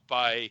out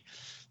by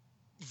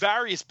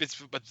various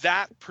bits, but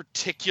that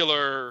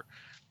particular,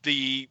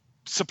 the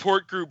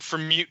support group for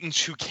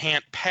mutants who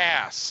can't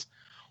pass,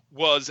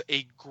 was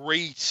a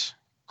great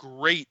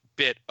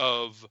bit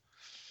of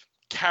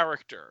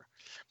character.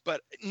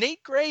 But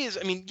Nate Gray is,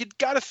 I mean, you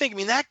got to think, I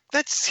mean,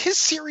 that's his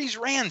series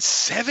ran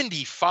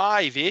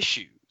 75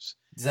 issues.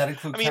 Does that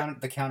include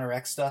the Counter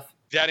X stuff?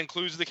 That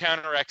includes the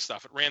Counter X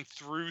stuff. It ran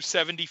through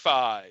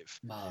 75.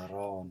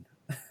 Maron.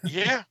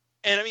 Yeah.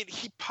 And I mean,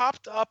 he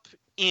popped up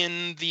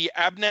in the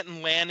Abnett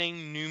and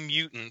Lanning New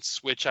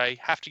Mutants, which I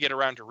have to get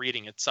around to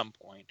reading at some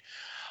point.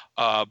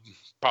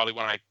 Probably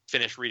when I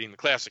finish reading the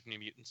classic New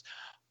Mutants.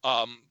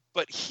 But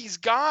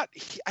I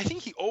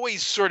think he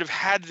always sort of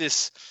had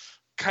this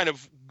kind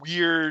of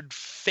weird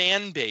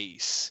fan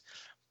base.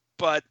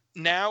 But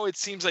now it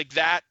seems like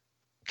that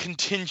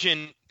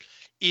contingent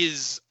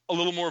is a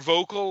little more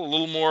vocal, a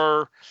little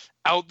more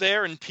out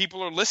there, and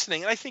people are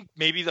listening. And I think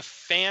maybe the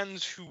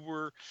fans who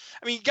were,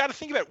 I mean, you got to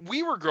think about it.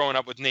 We were growing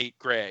up with Nate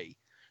Gray.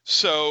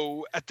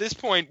 So at this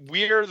point,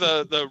 we're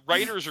the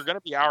writers are going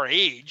to be our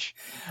age.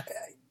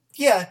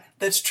 Yeah,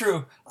 that's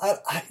true.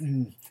 I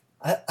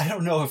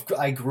don't know if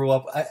I grew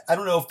up. I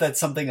don't know if that's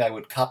something I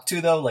would cop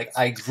to, though. Like,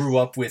 I grew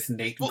up with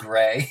Nate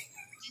Gray.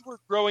 We were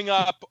growing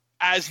up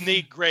as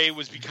Nate Gray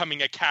was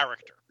becoming a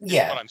character.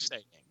 Yeah. Is what I'm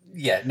saying.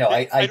 Yeah, no,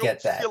 I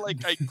get that. I don't feel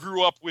like I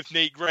grew up with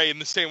Nate Gray in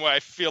the same way I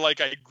feel like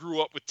I grew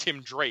up with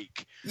Tim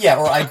Drake. Yeah,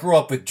 or I grew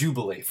up with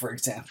Jubilee, for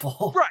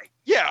example. Right.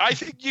 Yeah, I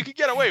think you could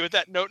get away with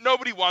that. No,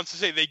 nobody wants to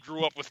say they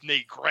grew up with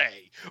Nate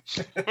Gray.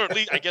 Or at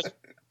least I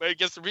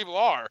guess the people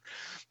are.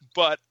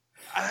 But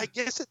I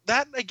guess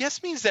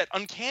means that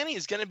Uncanny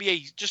is going to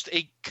be just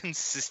a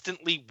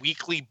consistently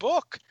weekly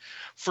book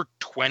for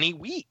 20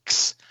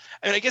 weeks.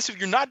 I mean, I guess if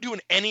you're not doing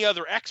any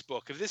other X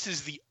book, if this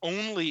is the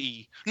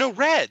only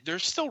Red,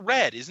 there's still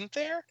Red, isn't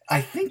there?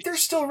 I think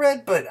there's still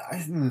Red, but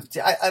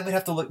I would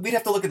have to look. We'd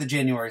have to look at the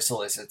January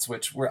solicits,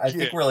 which I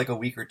think we're like a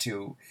week or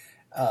two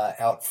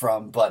out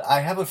from. But I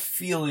have a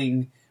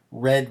feeling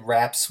Red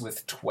wraps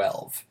with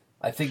 12.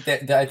 I think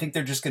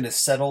they're just going to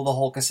settle the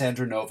whole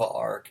Cassandra Nova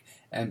arc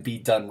and be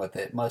done with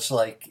it, much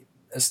like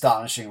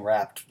Astonishing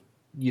wrapped,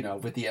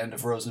 with the end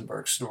of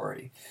Rosenberg's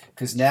story.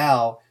 Because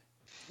now,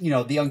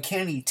 the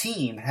Uncanny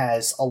team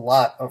has a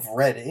lot of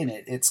Red in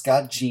it. It's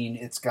got Jean,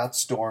 it's got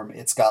Storm,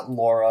 it's got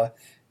Laura,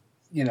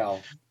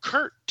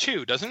 Kurt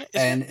too, doesn't it?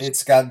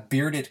 It's got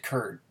bearded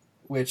Kurt,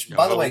 which,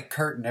 by the way,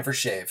 Kurt never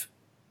shave.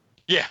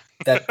 Yeah,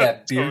 that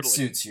beard totally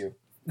suits you.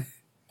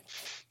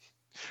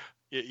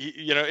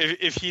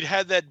 If he'd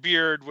had that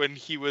beard when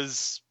he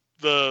was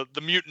the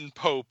mutant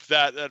pope,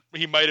 that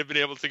he might have been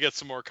able to get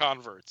some more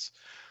converts.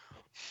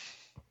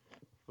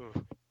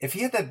 If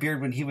he had that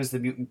beard when he was the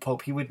mutant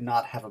pope, he would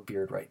not have a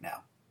beard right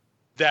now.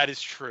 That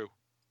is true.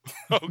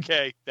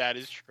 Okay, that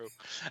is true.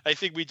 I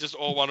think we just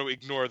all want to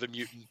ignore the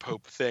mutant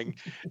pope thing.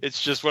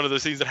 It's just one of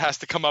those things that has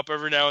to come up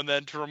every now and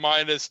then to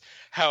remind us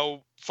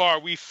how far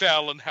we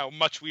fell and how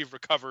much we've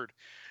recovered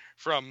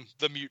from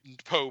the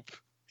mutant pope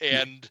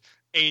and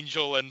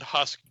Angel and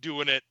Husk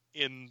doing it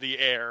in the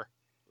air.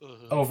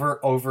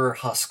 Over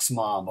Husk's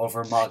mom,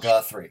 over Ma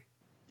Guthrie.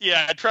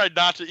 Yeah, I tried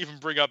not to even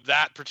bring up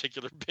that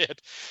particular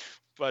bit,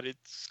 but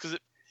it's because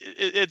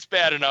it's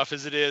bad enough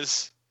as it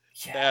is.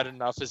 Yeah. Bad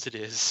enough as it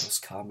is. Those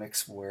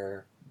comics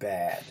were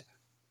bad.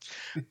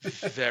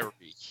 Very.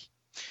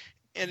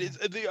 And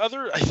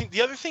I think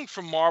the other thing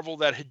from Marvel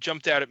that had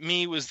jumped out at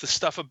me was the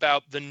stuff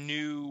about the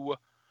new,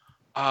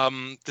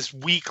 this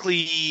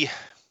weekly,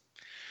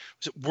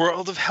 was it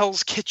World of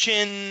Hell's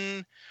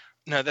Kitchen?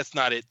 No, that's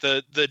not it.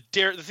 The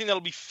thing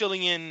that'll be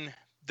filling in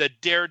the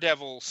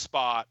Daredevil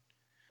spot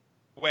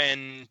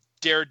when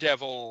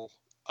Daredevil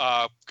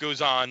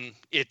goes on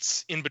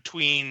its in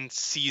between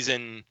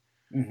season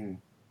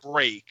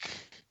break,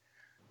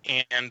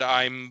 and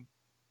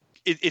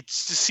it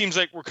just seems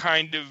like we're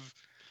kind of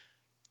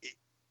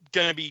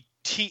gonna be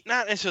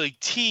not necessarily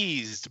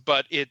teased,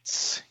 but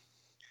it's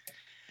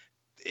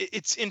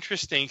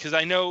interesting because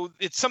I know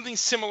it's something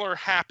similar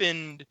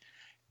happened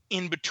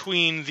in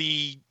between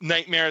the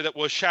nightmare that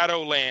was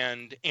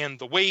Shadowland and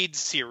the Wade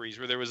series,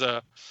 where there was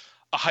a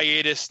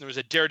hiatus and there was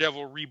a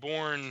Daredevil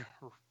Reborn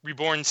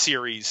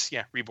series.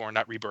 Yeah, Reborn,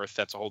 not Rebirth.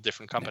 That's a whole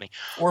different company.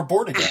 Or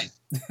Born Again.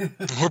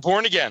 Or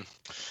Born Again.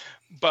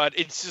 But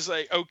it's just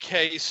like,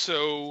 okay,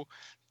 so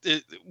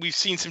we've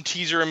seen some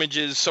teaser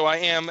images. So I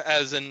am,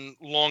 as a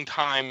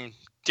longtime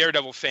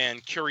Daredevil fan,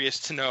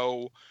 curious to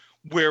know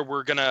where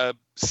we're going to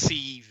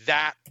see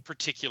that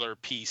particular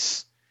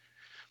piece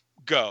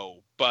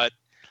go. But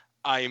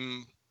I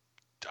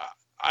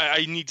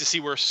need to see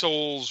where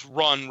Soul's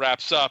run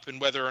wraps up and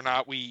whether or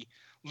not we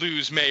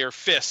lose Mayor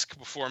Fisk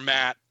before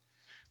Matt,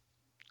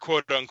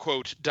 quote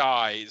unquote,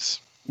 dies.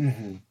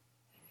 Mm-hmm.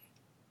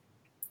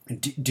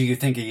 Do you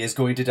think he is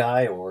going to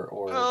die,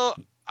 or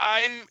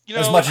I'm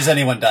as much as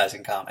anyone dies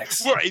in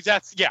comics? Right.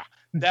 That's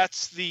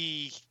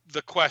the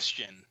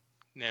question.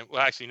 No,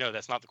 well, actually, no,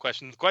 that's not the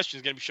question. The question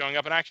is going to be showing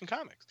up in Action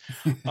Comics.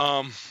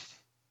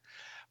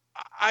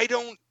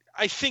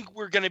 I think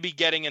we're going to be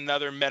getting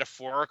another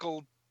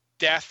metaphorical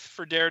death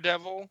for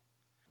Daredevil.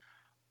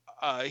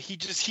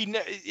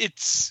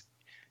 It's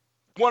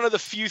one of the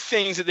few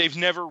things that they've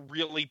never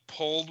really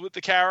pulled with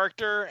the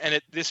character, and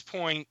at this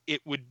point,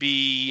 it would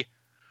be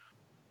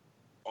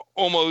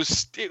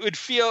it would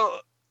feel,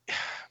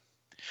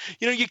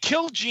 you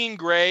kill Jean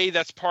Grey,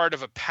 that's part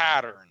of a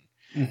pattern.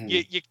 Mm-hmm.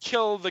 You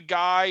kill the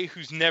guy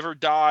who's never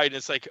died, and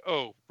it's like,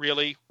 oh,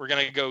 really? We're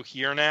going to go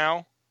here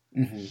now?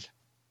 Mm-hmm.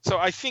 So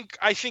I think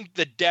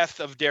the death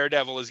of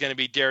Daredevil is going to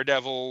be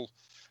Daredevil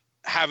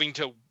having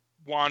to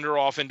wander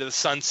off into the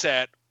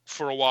sunset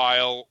for a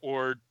while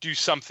or do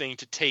something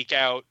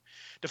to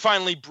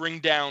finally bring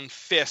down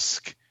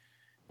Fisk.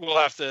 We'll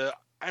have to,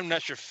 I'm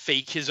not sure,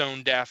 fake his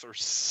own death or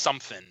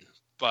something,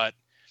 but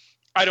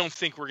I don't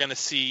think we're going to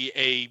see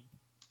a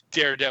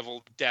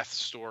Daredevil death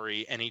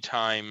story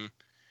anytime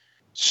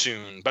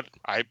soon. But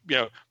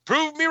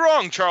prove me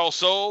wrong, Charles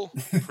Soule.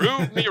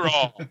 Prove me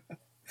wrong.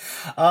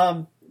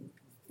 I'm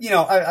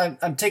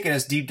taking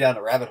us deep down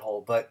a rabbit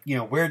hole, but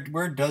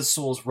where does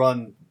Soule's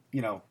run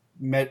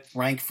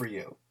rank for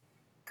you?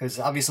 Because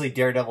obviously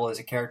Daredevil is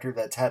a character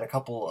that's had a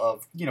couple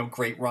of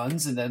great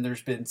runs, and then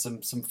there's been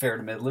some fair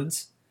to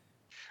middlings.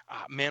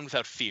 Man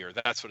Without Fear.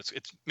 That's what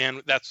it's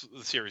Man. That's what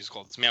the series is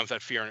called. It's Man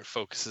Without Fear, and it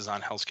focuses on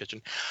Hell's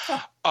Kitchen. Huh.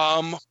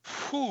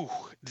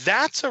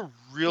 That's a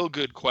real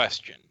good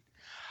question.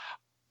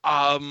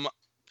 I've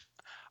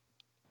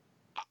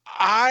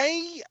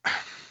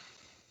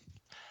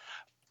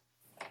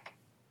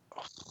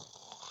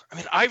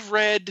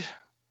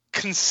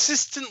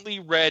consistently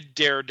read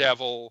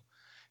Daredevil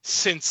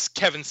since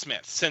Kevin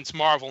Smith, since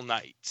Marvel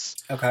Knights.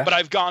 Okay. But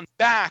I've gone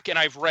back and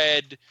I've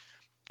read,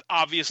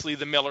 obviously,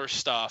 the Miller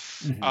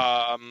stuff,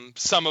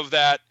 some of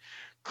that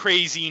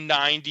crazy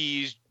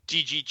 90s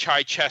D.G.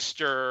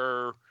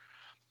 Chichester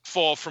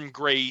Fall from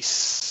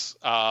Grace,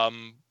 that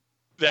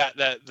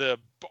the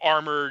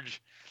armored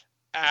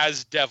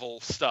as devil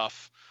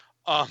stuff,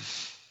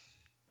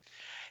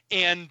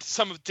 and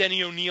some of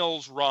Denny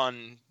O'Neil's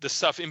run, the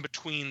stuff in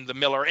between the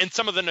Miller, and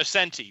some of the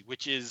Nocenti,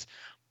 which is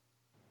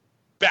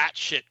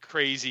batshit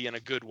crazy in a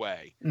good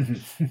way.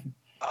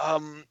 I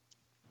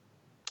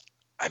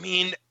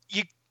mean,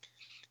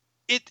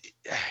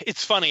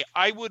 it's funny.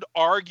 I would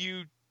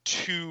argue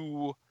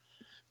to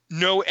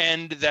no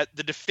end that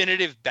the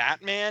definitive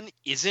Batman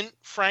isn't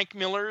Frank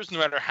Miller's, no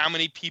matter how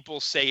many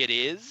people say it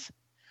is.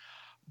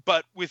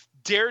 But with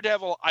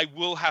Daredevil, I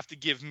will have to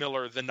give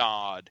Miller the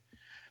nod,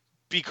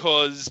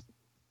 because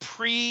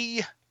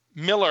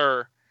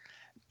pre-Miller,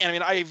 and I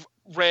mean, I've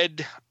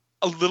read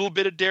a little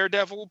bit of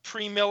Daredevil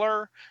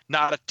pre-Miller,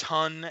 not a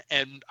ton,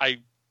 and I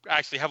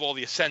actually have all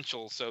the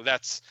essentials, so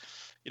that's,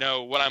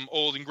 when I'm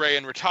old and gray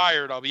and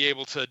retired, I'll be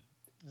able to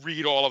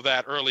read all of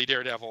that early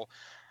Daredevil.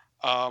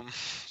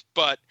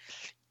 But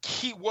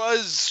he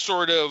was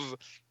sort of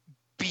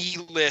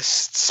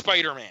B-list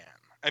Spider-Man.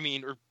 I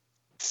mean,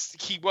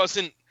 he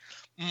wasn't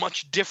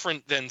much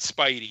different than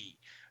Spidey,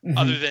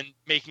 other than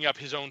making up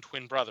his own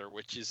twin brother,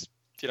 which is,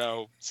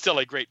 still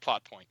a great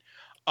plot point.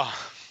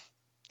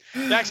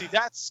 Actually,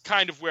 that's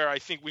kind of where I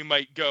think we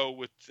might go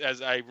with,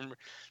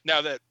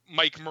 now that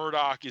Mike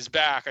Murdock is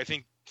back, I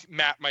think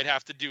Matt might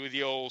have to do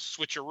the old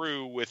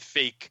switcheroo with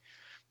fake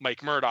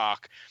Mike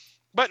Murdock.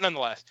 But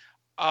nonetheless,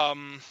 I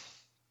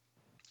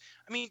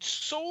mean,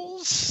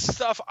 Soule's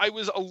stuff, I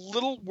was a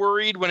little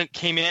worried when it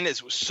came in, as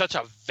it was such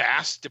a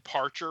vast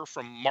departure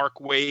from Mark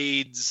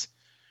Waid's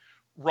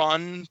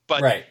run.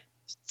 But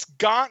it's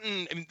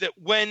gotten, I mean, that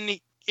when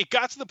it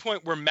got to the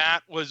point where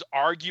Matt was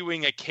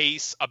arguing a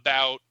case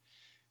about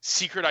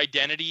secret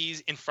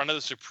identities in front of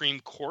the Supreme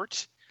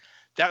Court,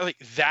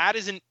 that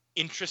is an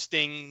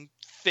interesting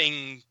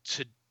thing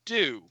to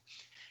do.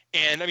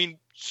 And I mean,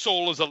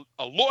 Soule is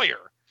a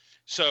lawyer,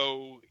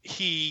 so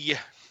he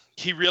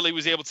really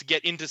was able to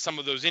get into some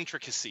of those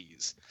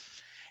intricacies.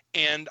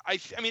 And I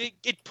mean,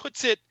 it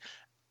puts it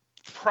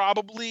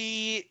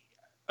probably,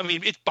 I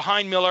mean, it's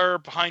behind Miller,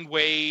 behind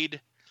Waid,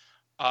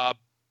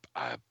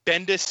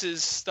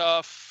 Bendis's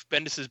stuff,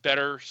 Bendis's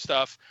better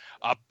stuff.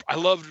 I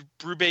loved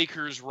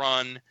Brubaker's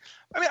run.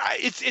 I mean,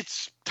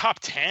 it's top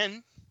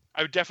 10.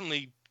 I would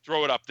definitely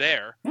throw it up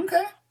there.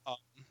 Okay.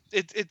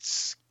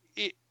 It's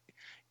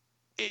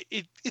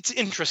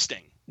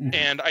interesting.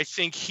 And I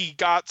think he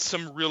got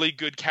some really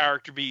good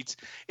character beats.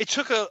 It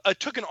took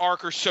an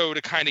arc or so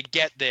to kind of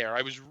get there.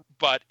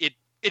 But it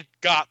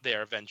got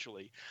there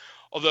eventually.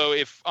 Although,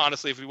 if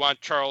we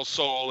want Charles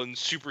Soule and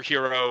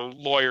superhero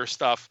lawyer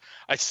stuff,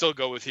 I'd still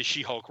go with his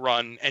She-Hulk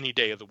run any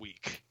day of the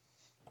week.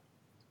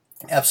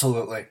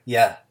 Absolutely,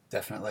 yeah,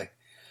 definitely.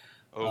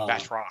 Oh,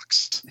 Matt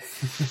rocks.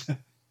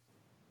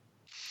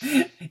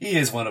 He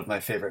is one of my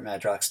favorite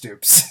Madrox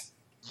dupes.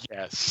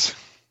 Yes.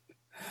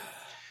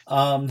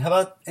 How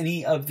about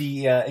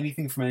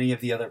anything from any of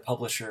the other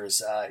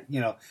publishers?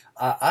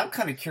 I'm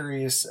kind of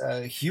curious.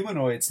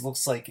 Humanoids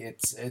looks like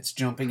it's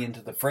jumping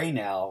into the fray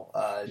now.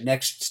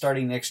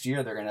 Starting next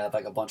year, they're going to have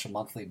like a bunch of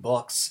monthly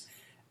books,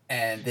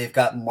 and they've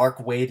got Mark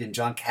Waid and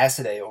John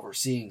Cassaday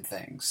overseeing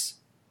things.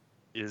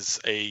 Is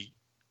a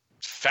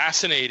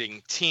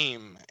fascinating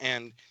team,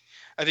 and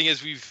I think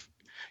as we've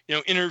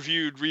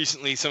interviewed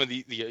recently some of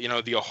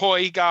the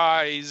Ahoy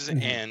guys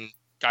and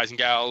guys and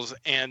gals,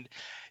 and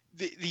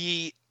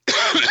the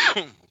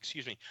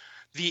excuse me,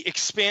 the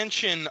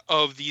expansion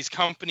of these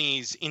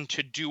companies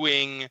into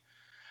doing,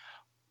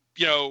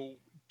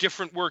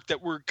 different work,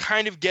 that we're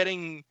kind of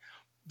getting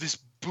this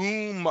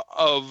boom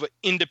of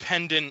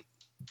independent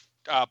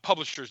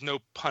publishers, no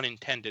pun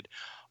intended,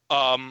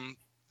 a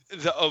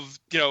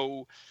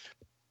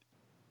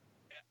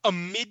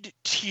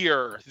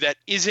mid-tier that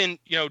isn't,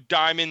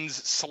 Diamond's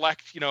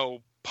select,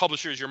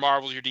 publishers, your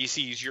Marvels, your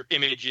DCs, your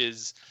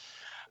Images,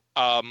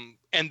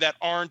 and that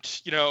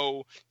aren't,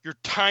 your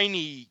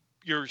tiny,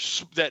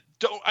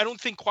 I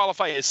don't think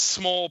qualify as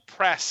small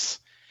press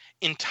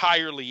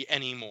entirely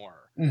anymore.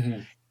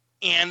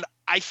 And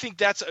I think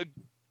that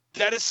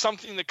is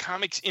something the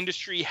comics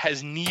industry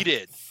has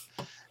needed,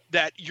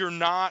 that you're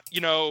not,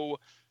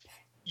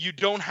 you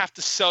don't have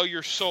to sell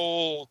your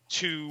soul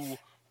to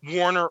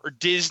Warner or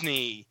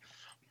Disney,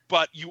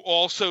 but you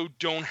also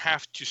don't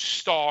have to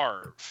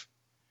starve.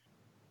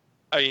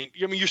 I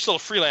mean, you're still a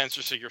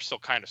freelancer, so you're still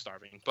kind of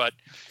starving, but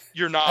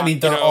you're not. I mean,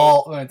 they're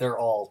all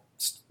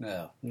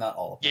no, not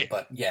all of them,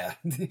 but yeah,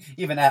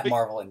 even at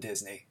Marvel and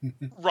Disney.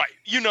 Right.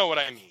 You know what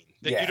I mean.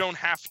 That you don't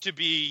have to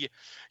be,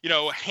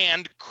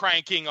 hand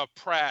cranking a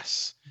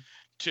press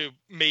to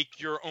make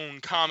your own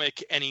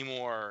comic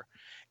anymore,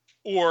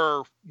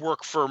 or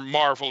work for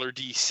Marvel or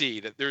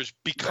DC. That there's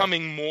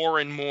becoming more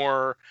and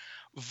more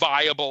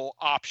viable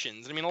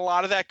options. I mean, a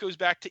lot of that goes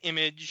back to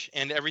Image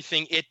and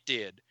everything it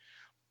did,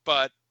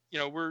 but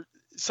we're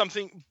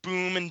something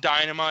Boom and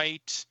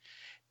Dynamite,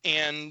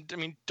 and I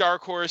mean,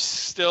 Dark Horse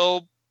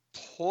still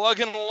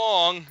plugging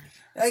along.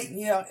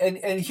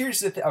 And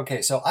here's the thing.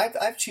 Okay, so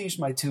I've changed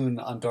my tune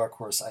on Dark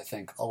Horse, I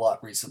think, a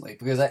lot recently,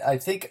 because I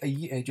think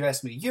you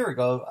asked me a year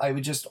ago,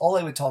 all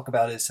I would talk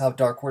about is how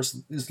Dark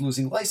Horse is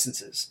losing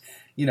licenses.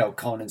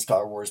 Conan,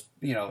 Star Wars,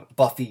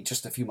 Buffy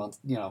just a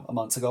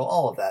months ago,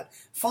 all of that.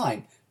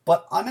 Fine.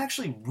 But I'm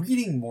actually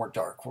reading more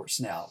Dark Horse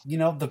now.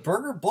 The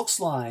Burger Books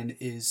line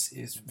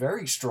is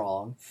very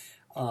strong.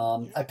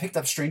 I picked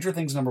up Stranger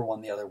Things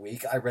 #1 the other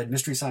week. I read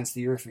Mystery Science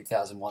Theater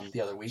 3001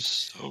 the other week.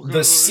 So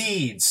The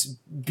Seeds.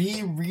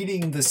 Be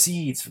reading The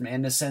Seeds from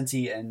Ann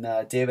Nesenti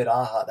and David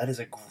Aja. That is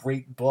a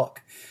great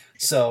book.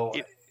 So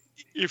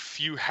if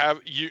you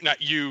have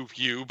not you,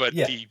 but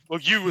Yeah.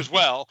 you as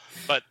well,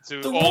 but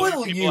to the all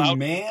royal the people you, out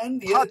man.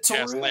 The podcast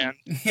editorial. land.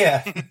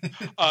 Yeah.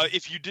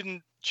 If you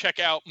didn't check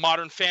out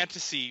Modern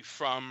Fantasy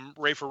from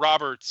Rafer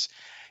Roberts,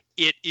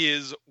 it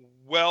is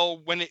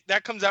when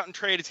that comes out in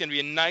trade, it's going to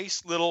be a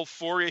nice little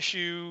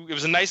 4-issue. It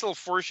was a nice little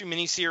 4-issue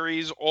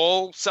miniseries,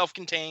 all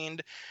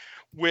self-contained,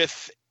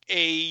 with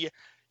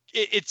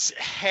it's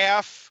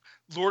half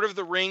Lord of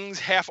the Rings,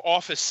 half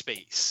Office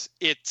Space.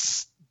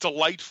 It's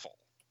delightful.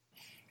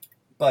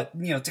 But,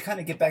 to kind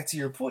of get back to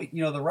your point,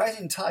 the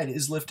rising tide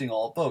is lifting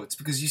all boats,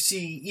 because you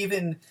see,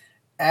 even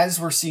as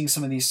we're seeing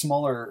some of these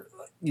smaller,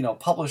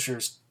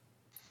 publishers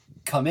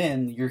come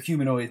in, your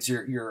Humanoids,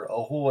 your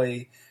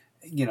Ahoy,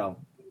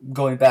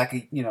 going back,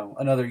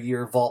 another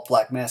year, Vault,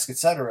 Black Mask,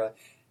 etc.,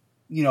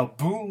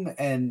 Boom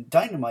and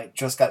Dynamite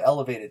just got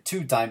elevated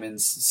to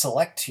Diamond's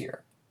Select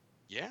tier.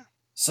 Yeah.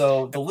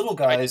 So the little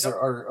guys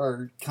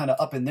are kind of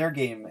up in their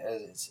game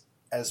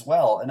as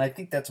well. And I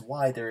think that's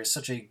why there is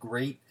such a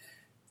great,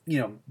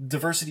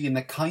 diversity in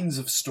the kinds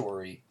of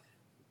story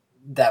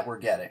that we're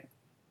getting,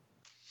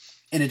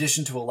 in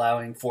addition to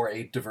allowing for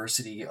a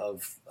diversity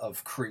of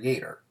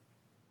creator.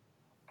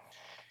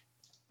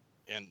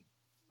 And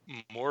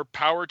more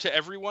power to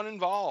everyone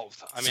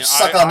involved. I mean,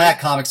 suck on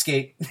that,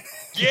 Comicsgate.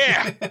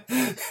 Yeah.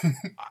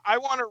 I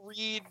want to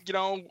read,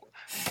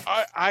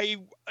 I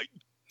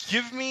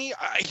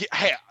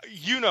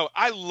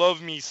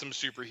love me some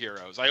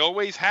superheroes. I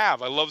always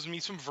have. I love me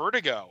some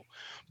Vertigo.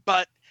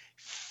 But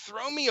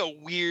throw me a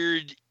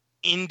weird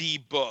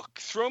indie book.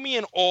 Throw me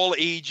an all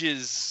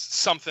ages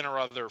something or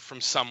other from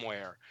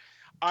somewhere.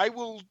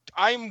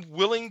 I'm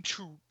willing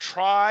to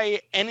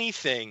try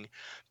anything,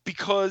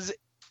 because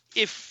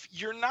if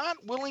you're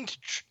not willing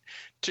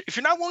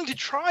to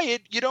try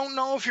it, you don't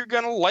know if you're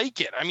going to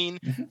like it. I mean,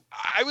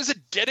 I was a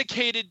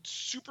dedicated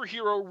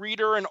superhero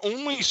reader and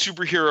only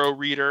superhero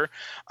reader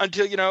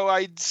until,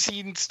 I'd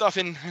seen stuff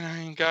in,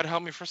 God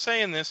help me for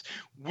saying this,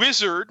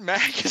 Wizard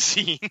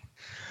magazine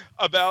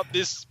about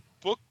this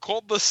book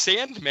called The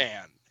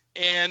Sandman.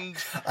 And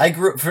I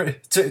grew up,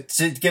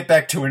 to get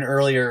back to an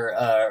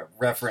earlier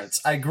reference,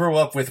 I grew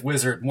up with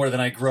Wizard more than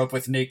I grew up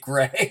with Nate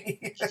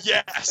Gray.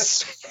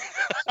 Yes.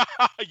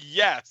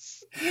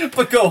 Yes.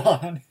 But go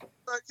on.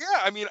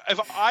 Yeah, I mean, if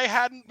I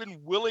hadn't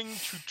been willing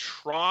to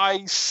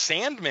try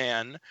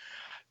Sandman,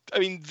 I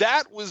mean,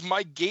 that was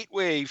my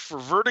gateway for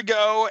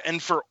Vertigo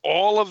and for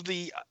all of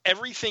the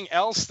everything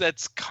else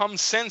that's come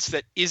since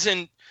that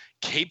isn't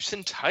capes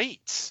and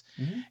tights.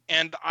 Mm-hmm.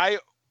 And I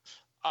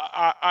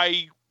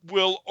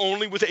will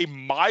only with a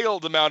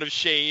mild amount of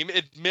shame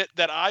admit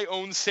that I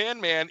own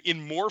Sandman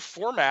in more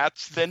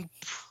formats than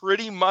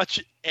pretty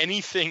much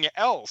anything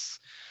else.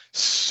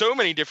 So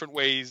many different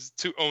ways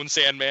to own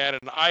Sandman,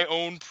 and I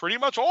own pretty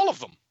much all of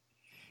them.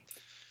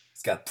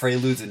 It's got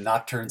preludes and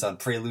nocturnes on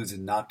preludes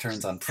and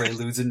nocturnes on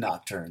preludes and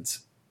nocturnes.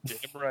 Damn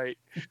right.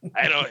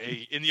 I don't.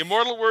 In the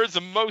immortal words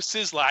of Mo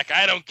Sislak,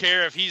 I don't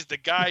care if he's the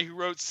guy who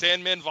wrote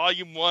Sandman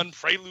Volume 1,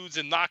 Preludes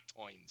and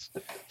Nocturnes.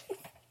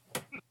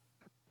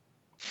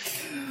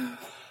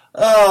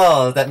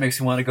 Oh, that makes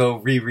me want to go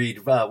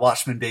reread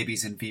Watchmen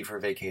Babies and V for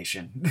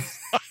Vacation.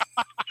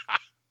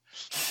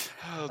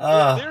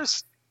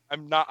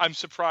 I'm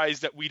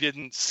surprised that we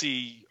didn't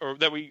see, or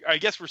that I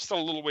guess we're still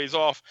a little ways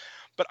off,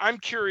 but I'm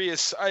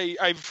curious.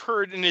 I've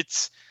heard, and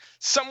it's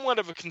somewhat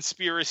of a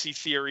conspiracy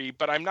theory,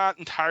 but I'm not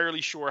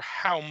entirely sure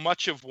how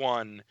much of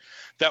one,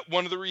 that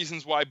one of the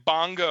reasons why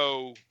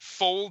Bongo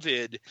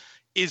folded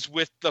is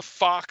with the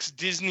Fox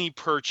Disney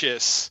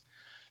purchase.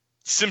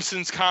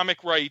 Simpsons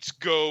comic rights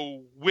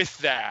go with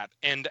that.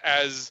 And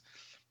as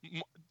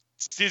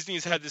Disney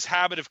has had this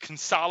habit of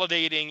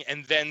consolidating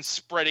and then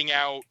spreading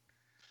out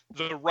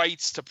the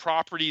rights to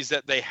properties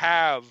that they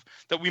have,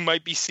 that we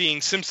might be seeing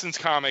Simpsons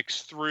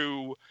comics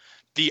through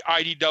the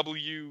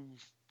IDW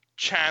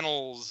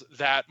channels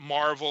that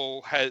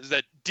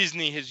that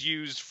Disney has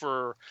used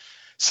for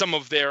some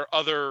of their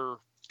other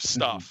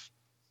stuff.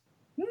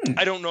 Mm-hmm.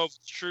 I don't know if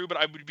it's true, but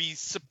I would be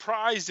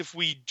surprised if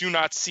we do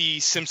not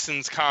see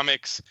Simpsons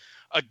comics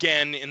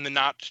again in the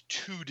not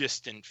too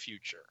distant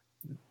future.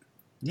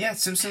 Yeah,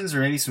 Simpsons,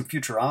 or maybe some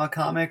Futurama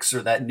comics,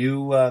 or that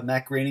new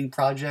Matt Groening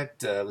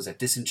project. Was that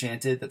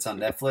Disenchanted? That's on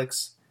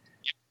Netflix.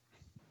 Yeah.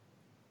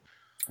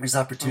 There's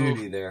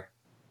opportunity there.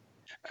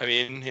 I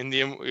mean,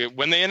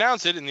 when they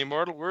announce it, in the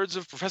immortal words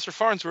of Professor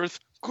Farnsworth,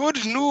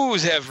 good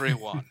news,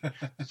 everyone.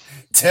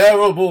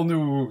 Terrible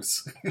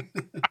news.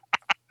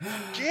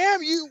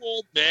 Damn you,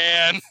 old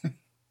man.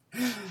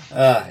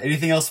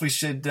 Anything else we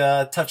should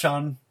touch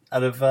on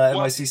out of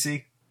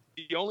NYCC?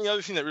 The only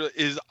other thing that really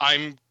is,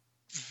 I'm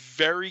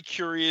very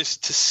curious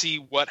to see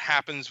what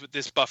happens with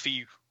this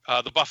Buffy,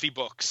 the Buffy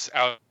books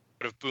out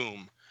of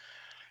Boom.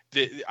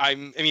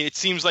 It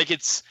seems like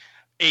it's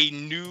a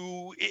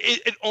new.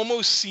 It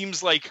almost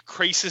seems like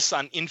Crisis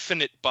on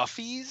Infinite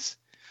Buffys,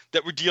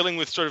 that we're dealing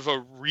with sort of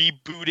a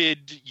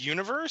rebooted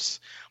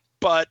universe.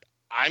 But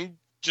I'm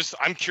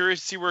curious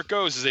to see where it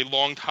goes. As a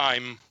long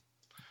time,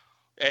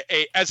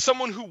 as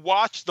someone who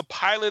watched the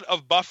pilot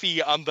of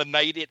Buffy on the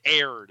night it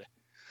aired,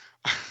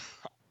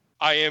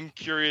 I am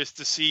curious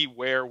to see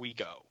where we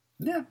go.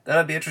 Yeah,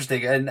 that'd be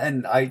interesting,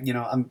 and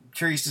I'm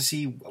curious to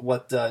see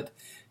what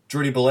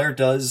Jordi Belair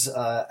does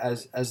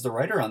as the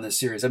writer on this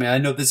series. I mean, I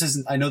know this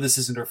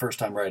isn't her first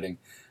time writing.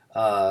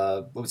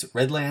 What was it?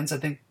 Redlands, I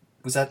think.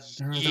 Was that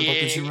the book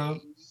that she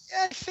wrote?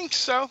 Yeah, I think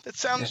so. That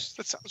sounds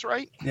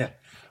right. Yeah.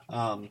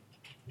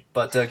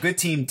 But good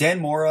team. Dan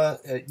Mora,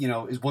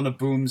 is one of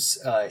Boom's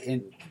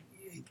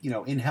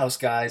in-house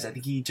guys. I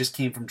think he just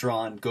came from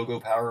drawing Go-Go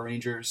Power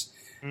Rangers.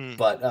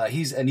 But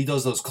he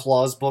does those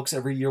Claws books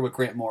every year with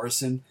Grant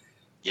Morrison.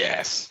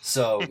 Yes.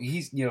 So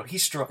he's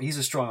strong. He's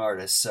a strong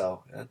artist.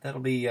 So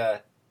that'll be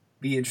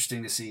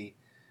interesting to see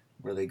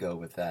where they go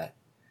with that.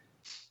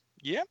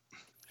 Yep.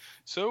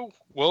 So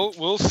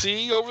we'll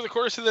see over the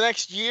course of the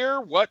next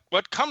year what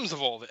comes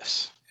of all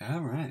this.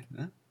 All right.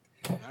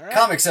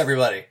 Comics,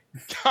 everybody.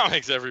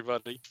 Comics,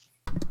 everybody.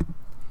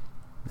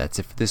 That's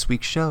it for this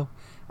week's show.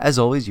 As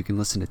always, you can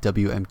listen to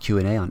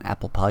WMQ&A on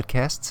Apple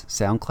Podcasts,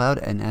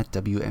 SoundCloud, and at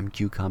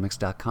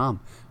WMQcomics.com,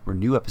 where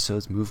new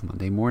episodes move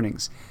Monday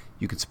mornings.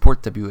 You can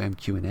support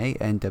WMQ&A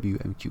and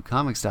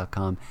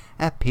WMQcomics.com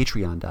at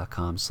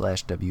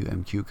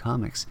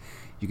patreon.com/WMQcomics.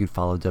 You can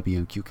follow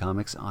WMQ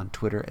Comics on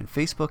Twitter and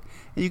Facebook,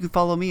 and you can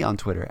follow me on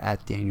Twitter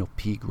at Daniel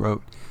P.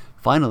 Grote.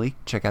 Finally,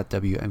 check out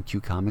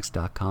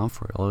WMQcomics.com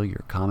for all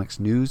your comics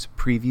news,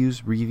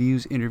 previews,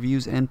 reviews,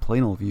 interviews, and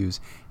plain old views,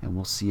 and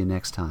we'll see you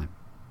next time.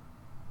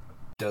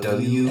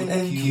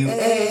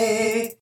 WMQA.